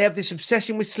Greek, they have this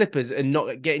obsession with slippers and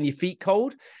not getting your feet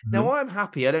cold. Mm-hmm. Now, I'm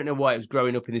happy. I don't know why it was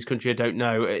growing up in this country. I don't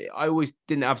know. I always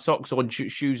didn't have socks on,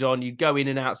 shoes on. You'd go in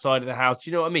and outside of the house.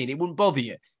 Do you know what I mean? It wouldn't bother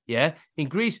you. Yeah. In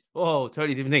Greece,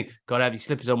 totally different thing. Got to have your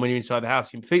slippers on when you're inside the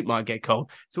house. Your feet might get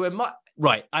cold. So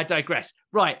right, I digress.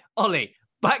 Right, Ollie,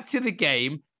 back to the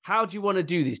game. How do you want to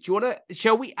do this?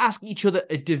 Shall we ask each other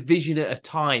a division at a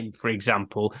time, for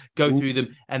example, go through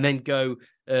them and then go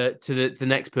to the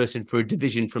next person for a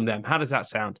division from them? How does that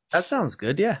sound? That sounds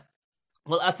good, yeah.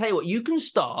 Well, I'll tell you what, you can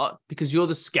start because you're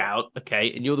the scout,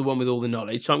 okay, and you're the one with all the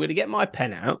knowledge. So I'm going to get my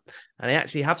pen out, and I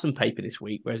actually have some paper this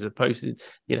week, whereas opposed to,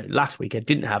 last week I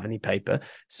didn't have any paper.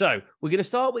 So we're going to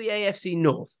start with the AFC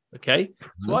North, okay?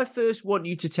 Mm-hmm. So I first want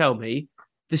you to tell me,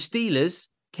 the Steelers,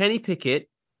 Kenny Pickett,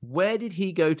 where did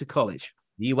he go to college?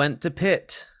 He went to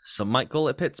Pitt. Some might call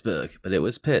it Pittsburgh, but it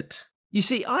was Pitt. You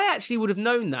see, I actually would have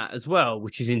known that as well,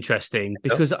 which is interesting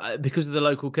because of the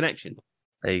local connection.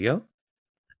 There you go.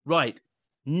 Right.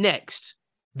 Next,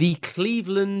 the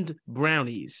Cleveland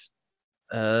Brownies.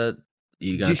 Deshaun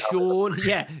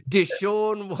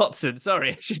Watson.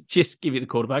 Sorry, I should just give you the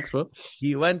quarterback as well.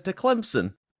 He went to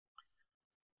Clemson.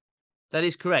 That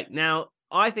is correct. Now,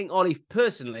 I think, Ollie,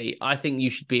 personally, I think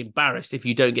you should be embarrassed if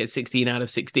you don't get 16 out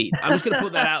of 16. I'm just going to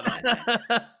put that out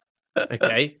there.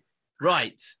 Okay.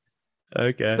 Right.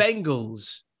 Okay.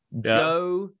 Bengals. Yeah.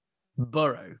 Joe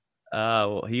Burrow.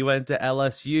 Well, he went to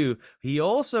LSU. He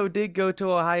also did go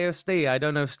to Ohio State. I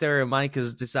don't know if Stereo Mike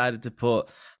has decided to put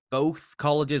both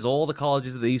colleges, all the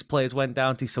colleges that these players went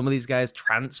down to. Some of these guys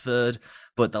transferred,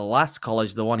 but the last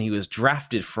college, the one he was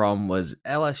drafted from, was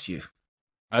LSU.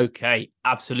 Okay,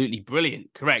 absolutely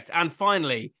brilliant. Correct. And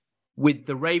finally, with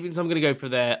the Ravens, I'm going to go for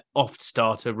their oft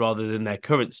starter rather than their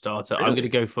current starter. Really? I'm going to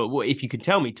go for, well, if you can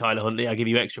tell me Tyler Huntley, I'll give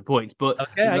you extra points. But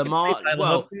okay, Lamar,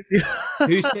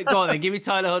 who's go on then? Give me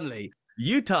Tyler Huntley.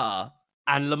 Utah.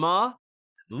 And Lamar?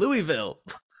 Louisville.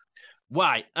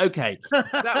 Right. Okay.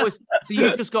 That was so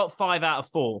you just got 5 out of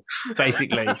 4,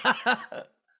 basically,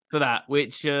 for that,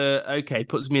 which okay,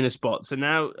 puts me in a spot. So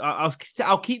now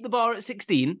I'll keep the bar at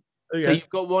 16. Okay. So you've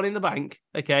got 1 in the bank.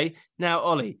 Okay. Now,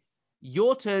 Ollie,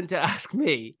 your turn to ask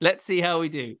me. Let's see how we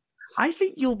do. I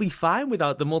think you'll be fine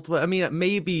without the multiple. I mean,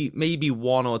 maybe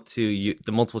 1 or 2.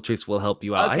 The multiple choice will help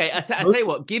you out. Okay, I tell you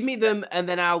what. Give me them, and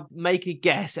then I'll make a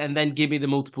guess, and then give me the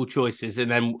multiple choices,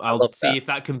 and then I'll see if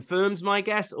that confirms my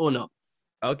guess or not.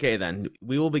 Okay, then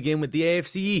we will begin with the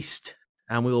AFC East,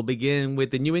 and we will begin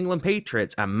with the New England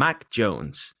Patriots and Mac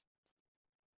Jones.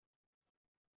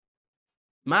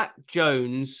 Mac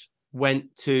Jones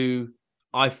went to,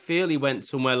 I feel he went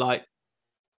somewhere like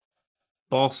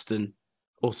Boston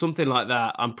or something like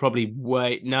that. I'm probably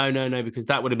no, because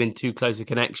that would have been too close a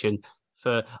connection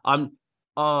for, I'm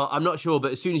not sure,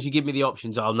 but as soon as you give me the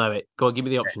options, I'll know it. Go on, give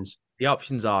me the options. The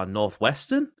options are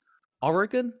Northwestern,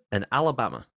 Oregon, and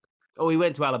Alabama. Oh, he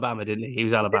went to Alabama, didn't he? He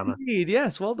was Alabama. Indeed,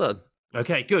 yes, well done.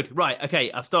 Okay, good. Right, okay,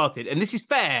 I've started. And this is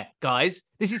fair, guys.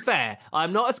 This is fair.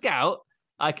 I'm not a scout.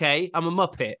 Okay, I'm a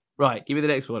Muppet. Right, give me the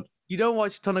next one. You don't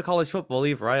watch a ton of college football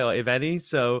either, right? Or if any,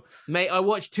 so... Mate, I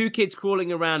watch 2 kids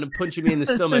crawling around and punching me in the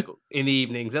stomach in the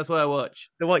evenings. That's what I watch.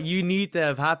 So what you need to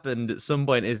have happened at some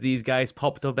point is these guys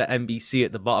popped up at NBC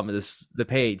at the bottom of the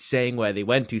page saying where they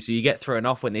went to. So you get thrown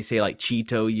off when they say like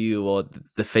Cheeto U or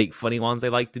the fake funny ones they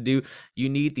like to do. You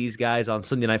need these guys on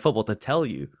Sunday Night Football to tell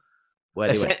you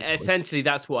where they went. Essentially,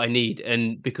 that's what I need.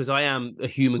 And because I am a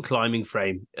human climbing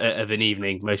frame of an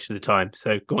evening most of the time.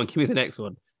 So go on, give me the next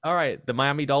one. All right, the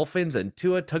Miami Dolphins and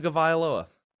Tua Tagovailoa.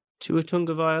 Tua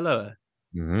Tagovailoa.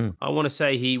 Mm-hmm. I want to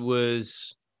say he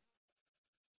was.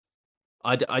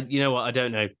 You know what? I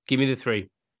don't know. Give me the 3.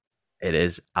 It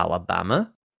is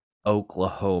Alabama,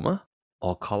 Oklahoma,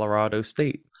 or Colorado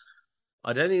State.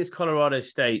 I don't think it's Colorado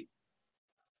State.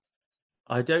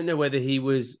 I don't know whether he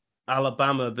was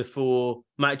Alabama before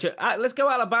Matt. Let's go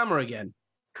Alabama again.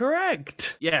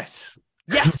 Correct. Yes.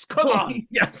 Yes. Come on.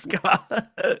 Yes, God.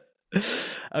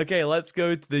 Okay, let's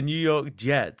go to the New York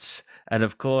Jets. And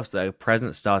of course, their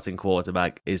present starting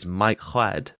quarterback is Mike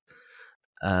White.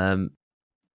 Do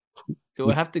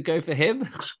I have to go for him?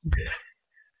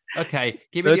 Okay,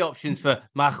 give me the options for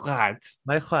Mahad.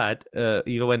 Mike White,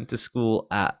 you went to school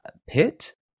at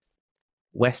Pitt,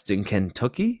 Western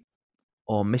Kentucky,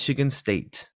 or Michigan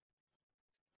State.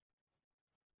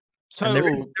 So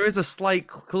there is a slight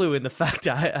clue in the fact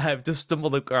I have just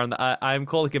stumbled around that I'm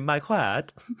calling him Mike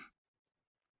White.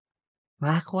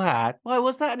 Mahad? Why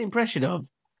was that an impression of?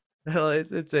 Well,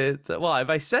 it's well, if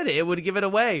I said it, it would give it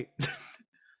away.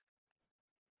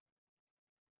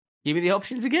 Give me the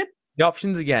options again. The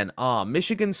options again are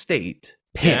Michigan State,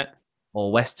 Pitt,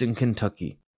 or Western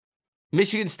Kentucky.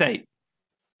 Michigan State.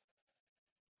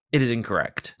 It is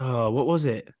incorrect. Oh, what was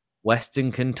it?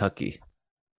 Western Kentucky.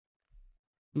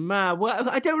 Man, what?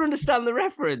 I don't understand the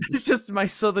reference. It's just my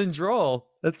southern drawl.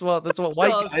 That's what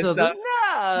white guys southern. No.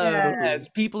 Yes,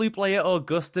 people who play at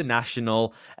Augusta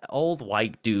National, old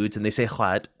white dudes, and they say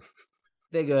 "White."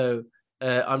 They go,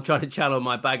 I'm trying to channel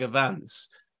my bag of Vance.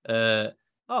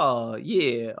 Oh,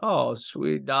 yeah. Oh,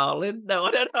 sweet darling. No,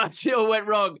 I don't know. I still went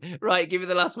wrong. Right, give me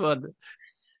the last one.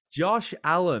 Josh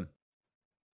Allen.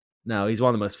 Now, he's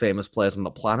one of the most famous players on the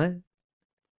planet.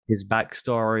 His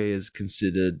backstory is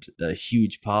considered a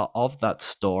huge part of that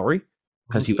story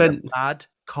because he was a bad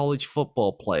college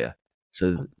football player.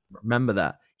 So remember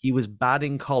that. He was bad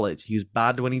in college. He was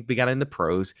bad when he began in the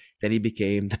pros. Then he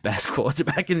became the best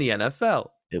quarterback in the NFL.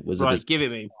 It was right. Give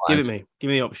it me. Give me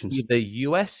the options. Either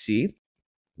USC,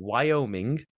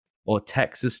 Wyoming, or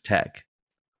Texas Tech.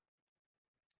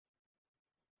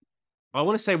 I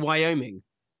want to say Wyoming.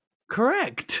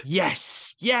 Correct.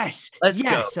 Yes. Let's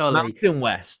go. Ollie. Mountain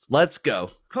West. Let's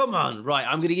go. Come on. Right.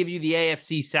 I'm going to give you the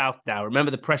AFC South now. Remember,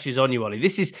 the pressure's on you, Ollie.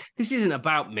 This isn't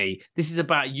about me. This is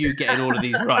about you getting all of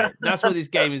these right. That's what this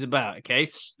game is about.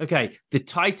 Okay. The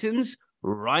Titans,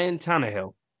 Ryan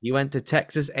Tannehill. He went to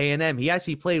Texas A&M. He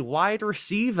actually played wide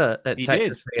receiver at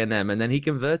Texas A&M, and then he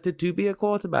converted to be a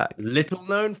quarterback. Little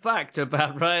known fact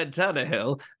about Ryan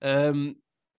Tannehill.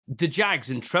 The Jags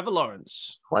and Trevor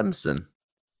Lawrence. Clemson.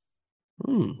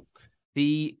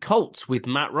 The Colts with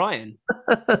Matt Ryan.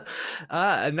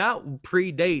 And that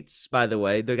predates, by the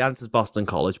way, the answer's Boston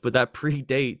College, but that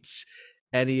predates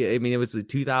it was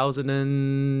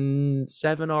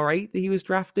 2007 or 8 that he was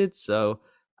drafted, so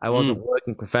I wasn't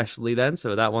working professionally then,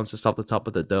 so that one's just off the top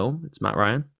of the dome. It's Matt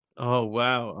Ryan. Oh,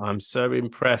 wow. I'm so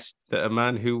impressed that a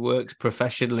man who works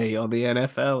professionally on the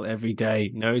NFL every day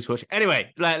knows what...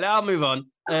 Anyway, I'll move on.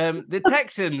 The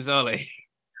Texans, Ollie.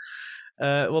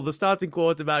 Well, the starting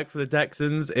quarterback for the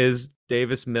Texans is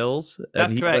Davis Mills.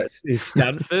 That's correct.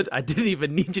 Stanford. I didn't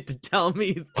even need you to tell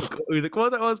me who the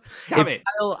quarterback was. Damn it.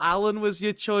 Kyle Allen was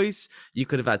your choice, you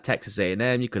could have had Texas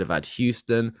A&M. You could have had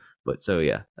Houston. But so,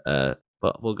 yeah.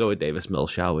 But we'll go with Davis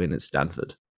Mills, shall we? And it's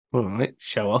Stanford. All right.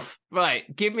 Show off.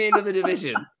 Right. Give me another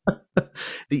division.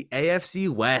 The AFC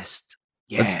West.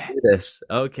 Yeah. Let's do this.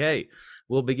 Okay.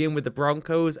 We'll begin with the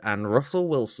Broncos and Russell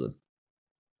Wilson.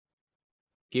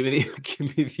 Give me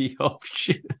the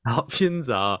option. Options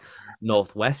are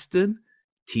Northwestern,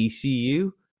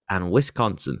 TCU, and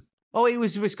Wisconsin. Oh, it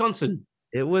was Wisconsin.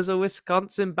 It was a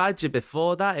Wisconsin Badger.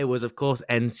 Before that, it was, of course,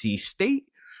 NC State,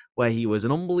 where he was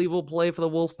an unbelievable player for the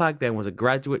Wolfpack, then was a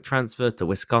graduate transfer to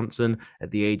Wisconsin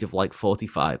at the age of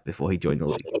 45 before he joined the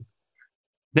league.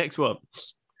 Next one.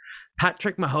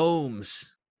 Patrick Mahomes.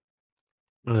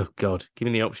 Oh, God. Give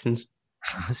me the options.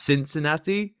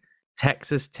 Cincinnati,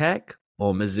 Texas Tech,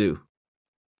 or Mizzou.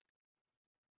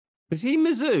 Was he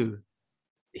Mizzou?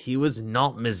 He was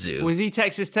not Mizzou. Was he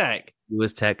Texas Tech? He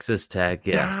was Texas Tech,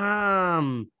 yeah.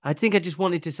 Damn. I think I just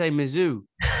wanted to say Mizzou.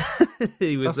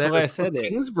 He was That's there. why I said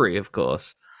it. Kingsbury, of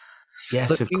course. Yes,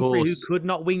 but of Kingsbury, course. Who could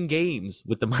not win games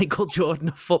with the Michael Jordan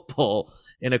of football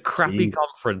in a crappy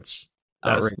conference.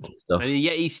 That's stuff. And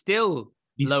yet he's still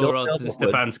lower odds than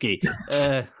Stefanski.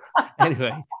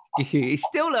 Anyway. He's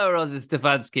still lower odds than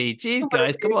Stefanski. Jeez,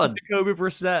 guys, come on. Jacoby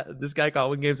Brissett. This guy can't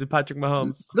win games with Patrick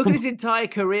Mahomes. Look at his entire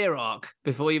career arc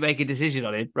before you make a decision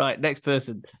on him. Right, next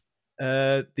person.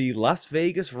 The Las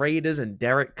Vegas Raiders and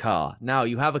Derek Carr. Now,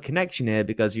 you have a connection here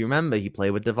because you remember he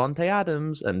played with Davante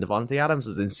Adams, and Davante Adams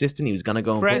was insisting he was going to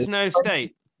go Fresno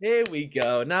State. Here we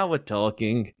go. Now we're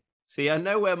talking. See, I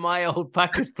know where my old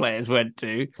Packers players went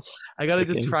to. I got to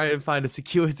just try and find a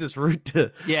circuitous route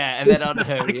to... Yeah, and then on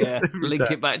her, link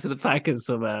it back to the Packers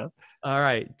somehow. All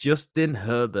right, Justin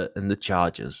Herbert and the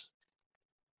Chargers.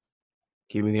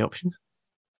 Give me the options.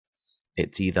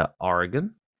 It's either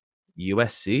Oregon,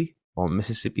 USC, or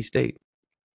Mississippi State.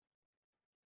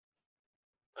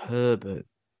 Herbert.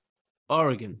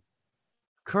 Oregon.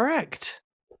 Correct.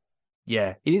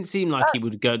 Yeah, he didn't seem like he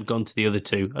would have gone to the other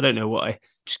two. I don't know why.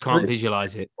 Just can't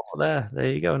visualize it. Oh,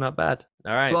 there you go. Not bad.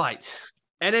 All right. Right.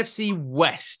 NFC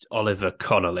West, Oliver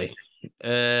Connolly.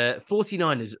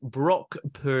 49ers, Brock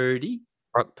Purdy.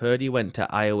 Brock Purdy went to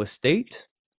Iowa State.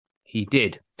 He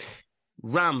did.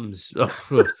 Rams,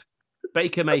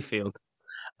 Baker Mayfield.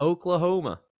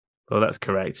 Oklahoma. Oh, that's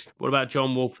correct. What about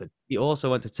John Wolford? He also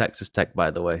went to Texas Tech,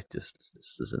 by the way, just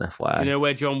as an FYI. Do you know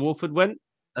where John Wolford went?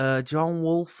 John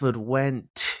Wolford went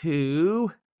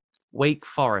to Wake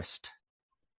Forest.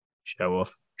 Show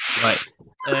off.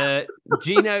 Right.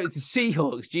 Geno, the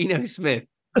Seahawks, Geno Smith.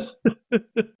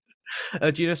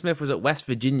 Geno Smith was at West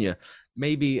Virginia.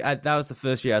 Maybe that was the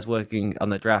first year I was working on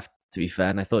the draft, to be fair,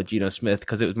 and I thought Geno Smith,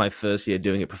 because it was my first year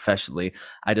doing it professionally,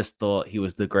 I just thought he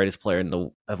was the greatest player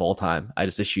of all time. I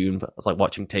just assumed, I was like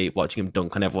watching tape, watching him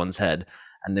dunk on everyone's head,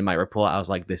 and in my report, I was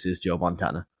like, this is Joe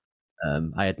Montana.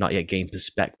 I had not yet gained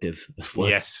perspective of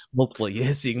multiple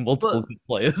years seeing multiple good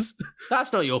players.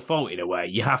 That's not your fault in a way.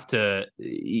 You have to.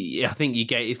 I think you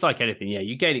gain. It's like anything. Yeah,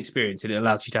 you gain experience, and it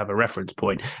allows you to have a reference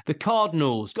point. The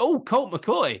Cardinals. Oh, Colt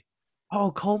McCoy.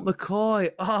 Oh, Colt McCoy.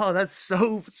 Oh, that's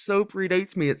so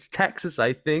predates me. It's Texas,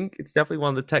 I think. It's definitely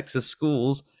one of the Texas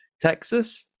schools.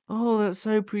 Texas? Oh, that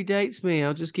so predates me.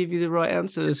 I'll just give you the right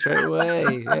answer straight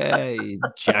away. Hey,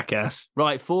 jackass.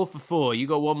 Right, 4 for 4. You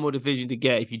got one more division to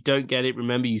get. If you don't get it,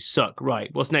 remember you suck. Right,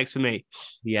 what's next for me?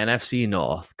 The NFC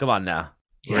North. Come on now.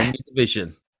 We're in your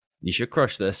division. You should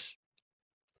crush this.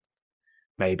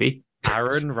 Maybe.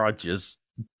 Aaron Rodgers.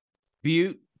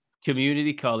 Butte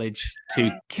Community College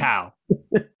to Cal.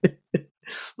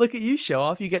 Look at you, show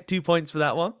off. You get 2 points for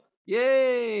that one.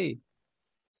 Yay!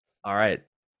 All right.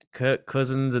 Kirk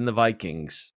Cousins and the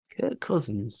Vikings. Kirk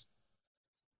Cousins.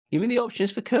 Give me the options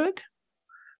for Kirk.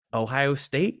 Ohio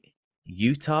State,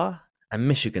 Utah, and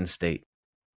Michigan State.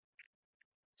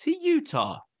 See,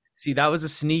 Utah. See, that was a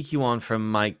sneaky one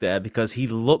from Mike there because he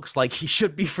looks like he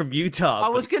should be from Utah. I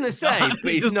was going to say,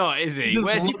 but he's not, is he?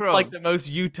 Where's he from? Like the most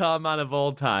Utah man of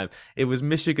all time. It was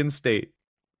Michigan State.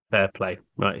 Fair play.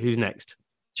 Right, who's next?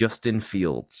 Justin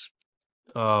Fields.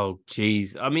 Oh,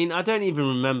 geez. I mean, I don't even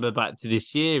remember back to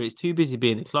this year. It's too busy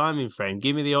being a climbing frame.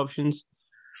 Give me the options.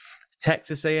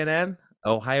 Texas A&M,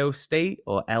 Ohio State,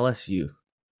 or LSU?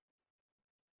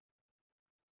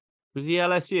 Was he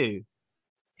LSU?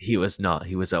 He was not.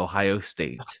 He was Ohio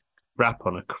State. Crap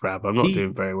on a crab. I'm not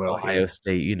doing very well Ohio here.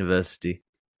 State University.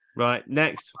 Right,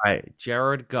 next. Right,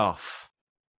 Jared Goff.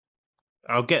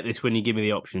 I'll get this when you give me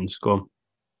the options. Go on.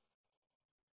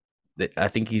 I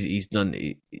think he's done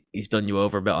you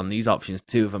over a bit on these options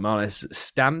too, if I'm honest.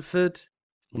 Stanford,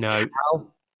 no,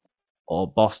 Cal,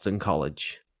 or Boston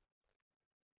College.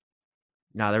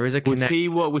 Now there is a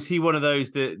connection. Was he one of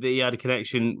those that he had a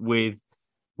connection with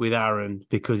Aaron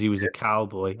because he was a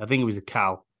Cowboy? I think he was a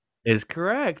Cal. Is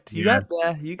correct. You got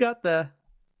there.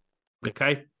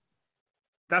 Okay,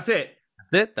 that's it.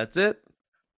 That's it.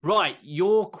 Right,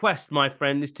 your quest, my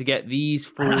friend, is to get these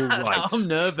 4 right. I'm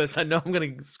nervous. I know I'm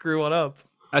going to screw one up.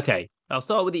 Okay, I'll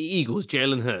start with the Eagles,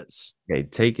 Jalen Hurts. Okay,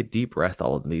 take a deep breath,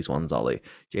 all of these ones, Ollie.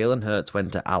 Jalen Hurts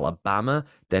went to Alabama,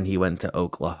 then he went to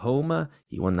Oklahoma.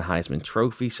 He won the Heisman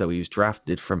Trophy, so he was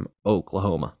drafted from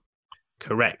Oklahoma.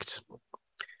 Correct.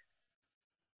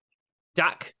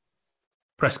 Dak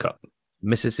Prescott.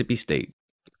 Mississippi State.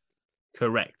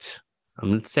 Correct.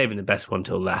 I'm saving the best one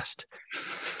till last.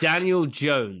 Daniel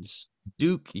Jones.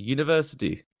 Duke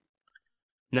University.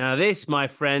 Now this, my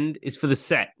friend, is for the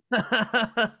set.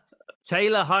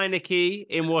 Taylor Heineke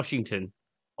in Washington.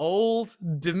 Old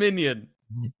Dominion.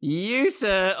 You,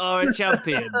 sir, are a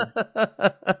champion.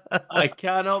 I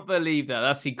cannot believe that.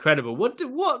 That's incredible. What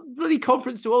bloody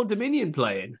conference do Old Dominion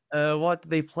play in? What do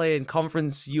they play in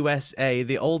Conference USA?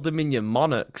 The Old Dominion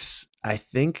Monarchs. I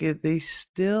think they're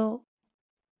still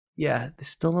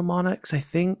the Monarchs, I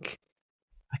think.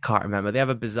 I can't remember. They have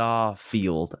a bizarre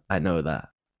field. I know that.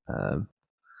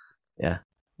 Yeah.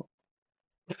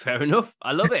 Fair enough.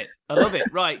 I love it.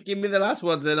 Right, give me the last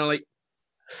ones then, Ollie.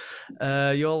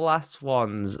 Your last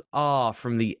ones are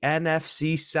from the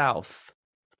NFC South.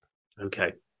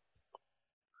 Okay.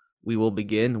 We will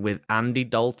begin with Andy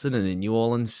Dalton and the New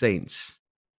Orleans Saints.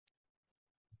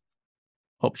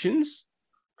 Options?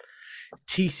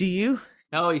 TCU.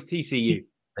 Oh, he's TCU.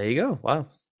 There you go. Wow.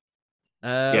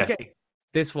 Okay.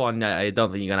 This one, I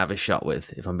don't think you're going to have a shot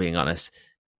with, if I'm being honest.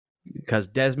 Because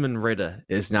Desmond Ridder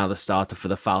is now the starter for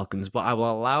the Falcons. But I will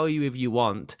allow you, if you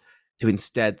want, to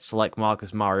instead select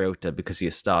Marcus Mariota because he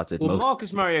has started. Well,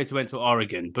 Marcus Mariota went to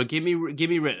Oregon, but give me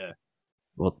Ridder.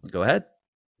 Well, go ahead.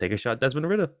 Take a shot at Desmond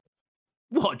Ridder.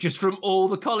 What, just from all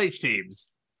the college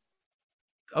teams?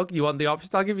 Okay, you want the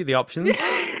options? I'll give you the options.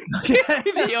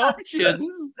 Give me the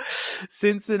options.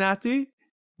 Cincinnati,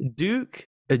 Duke,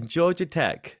 and Georgia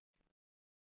Tech.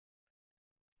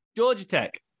 Georgia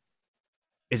Tech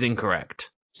is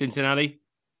incorrect. Cincinnati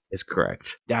is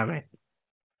correct. Damn it.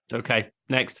 Okay,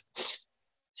 next.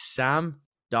 Sam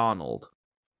Darnold.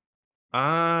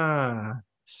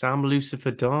 Sam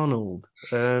Lucifer Darnold.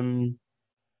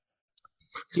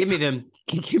 Give me them.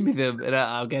 Give me them, and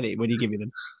I'll get it when you give me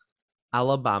them.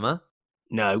 Alabama.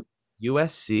 No.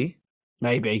 USC.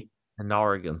 Maybe. And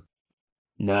Oregon.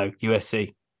 No.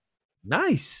 USC.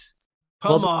 Nice.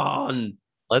 Come on.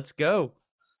 Let's go.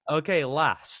 Okay,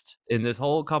 last in this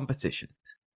whole competition.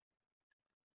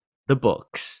 The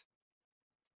books.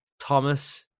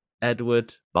 Thomas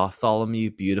Edward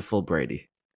Bartholomew Beautiful Brady.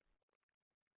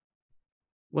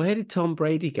 Where did Tom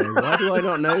Brady go? Why do I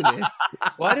not know this?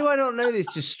 Why do I not know this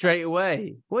just straight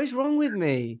away? What is wrong with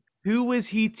me? Who was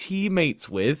he teammates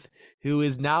with, who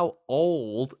is now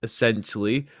old,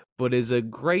 essentially, but is a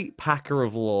great packer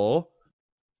of law,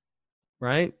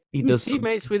 right? He was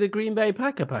teammates with a Green Bay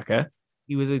Packer?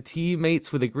 He was a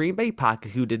teammates with a Green Bay Packer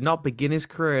who did not begin his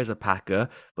career as a Packer,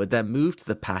 but then moved to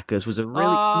the Packers, was a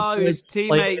really he was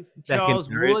teammates Charles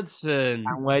Woodson.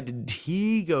 And where did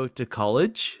he go to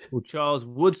college? Well, Charles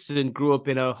Woodson grew up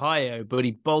in Ohio, but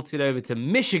he bolted over to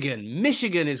Michigan.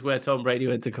 Michigan is where Tom Brady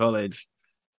went to college.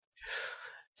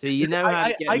 So you know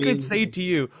how I could say to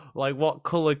you, like, what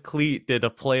color cleat did a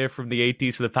player from the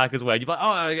 80s to the Packers wear? You'd be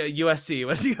like, USC.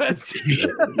 Where's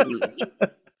USC?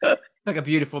 Like a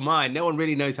beautiful mind. No one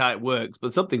really knows how it works,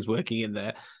 but something's working in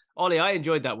there. Ollie, I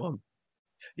enjoyed that one.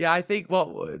 Yeah, I think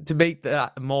to make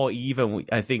that more even,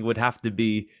 I think would have to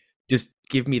be just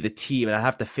give me the team, and I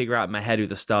have to figure out in my head who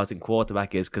the starting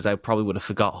quarterback is, because I probably would have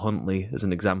forgot Huntley as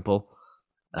an example.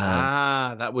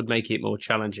 That would make it more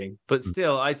challenging. But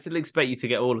still, I'd still expect you to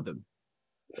get all of them.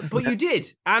 But you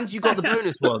did, and you got the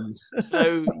bonus ones,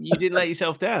 so you didn't let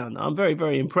yourself down. I'm very,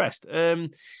 very impressed.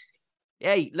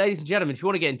 Hey, ladies and gentlemen, if you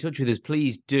want to get in touch with us,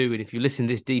 please do. And if you listen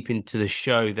this deep into the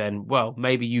show, then, well,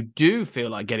 maybe you do feel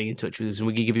like getting in touch with us and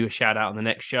we can give you a shout out on the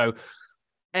next show.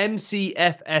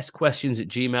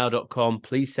 mcfsquestions@gmail.com.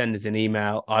 Please send us an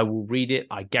email. I will read it.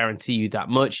 I guarantee you that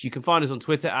much. You can find us on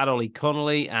Twitter at Ollie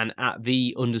Connolly and at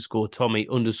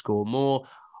 @the_Tommy_more.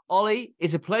 Ollie,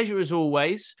 it's a pleasure as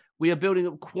always. We are building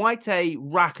up quite a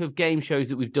rack of game shows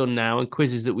that we've done now and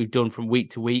quizzes that we've done from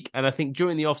week to week. And I think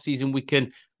during the off season, we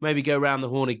can maybe go around the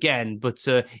horn again, but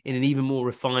in an even more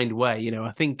refined way. You know,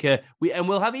 I think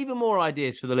we'll have even more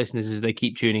ideas for the listeners as they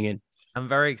keep tuning in. I'm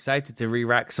very excited to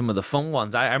re-rack some of the fun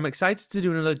ones. I'm excited to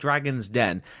do another Dragon's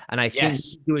Den. And I think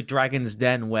we do a Dragon's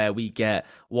Den where we get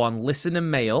one listener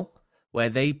mail, where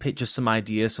they pitch us some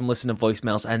ideas, some listener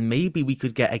voicemails, and maybe we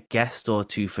could get a guest or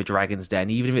two for Dragon's Den,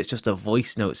 even if it's just a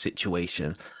voice note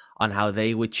situation on how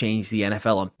they would change the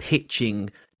NFL on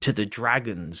pitching to the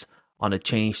Dragons on a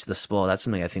change to the sport. That's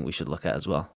something I think we should look at as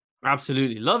well.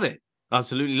 Absolutely love it.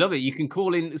 Absolutely love it. You can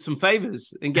call in some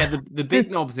favors and get the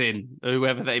big knobs in,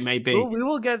 whoever they may be. Well, we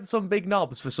will get some big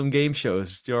knobs for some game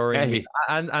shows during,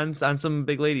 and some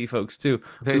big lady folks too.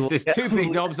 There's two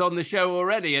big knobs on the show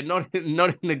already, and not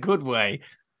in a good way.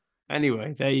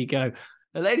 Anyway, there you go.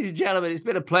 Ladies and gentlemen, it's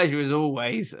been a pleasure as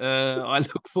always. I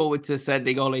look forward to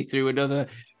sending Ollie through another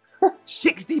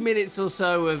 60 minutes or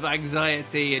so of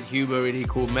anxiety and humor in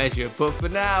equal measure. But for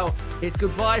now, it's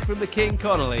goodbye from the King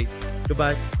Connolly.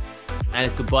 Goodbye. And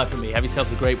it's goodbye from me. Have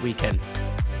yourself a great weekend.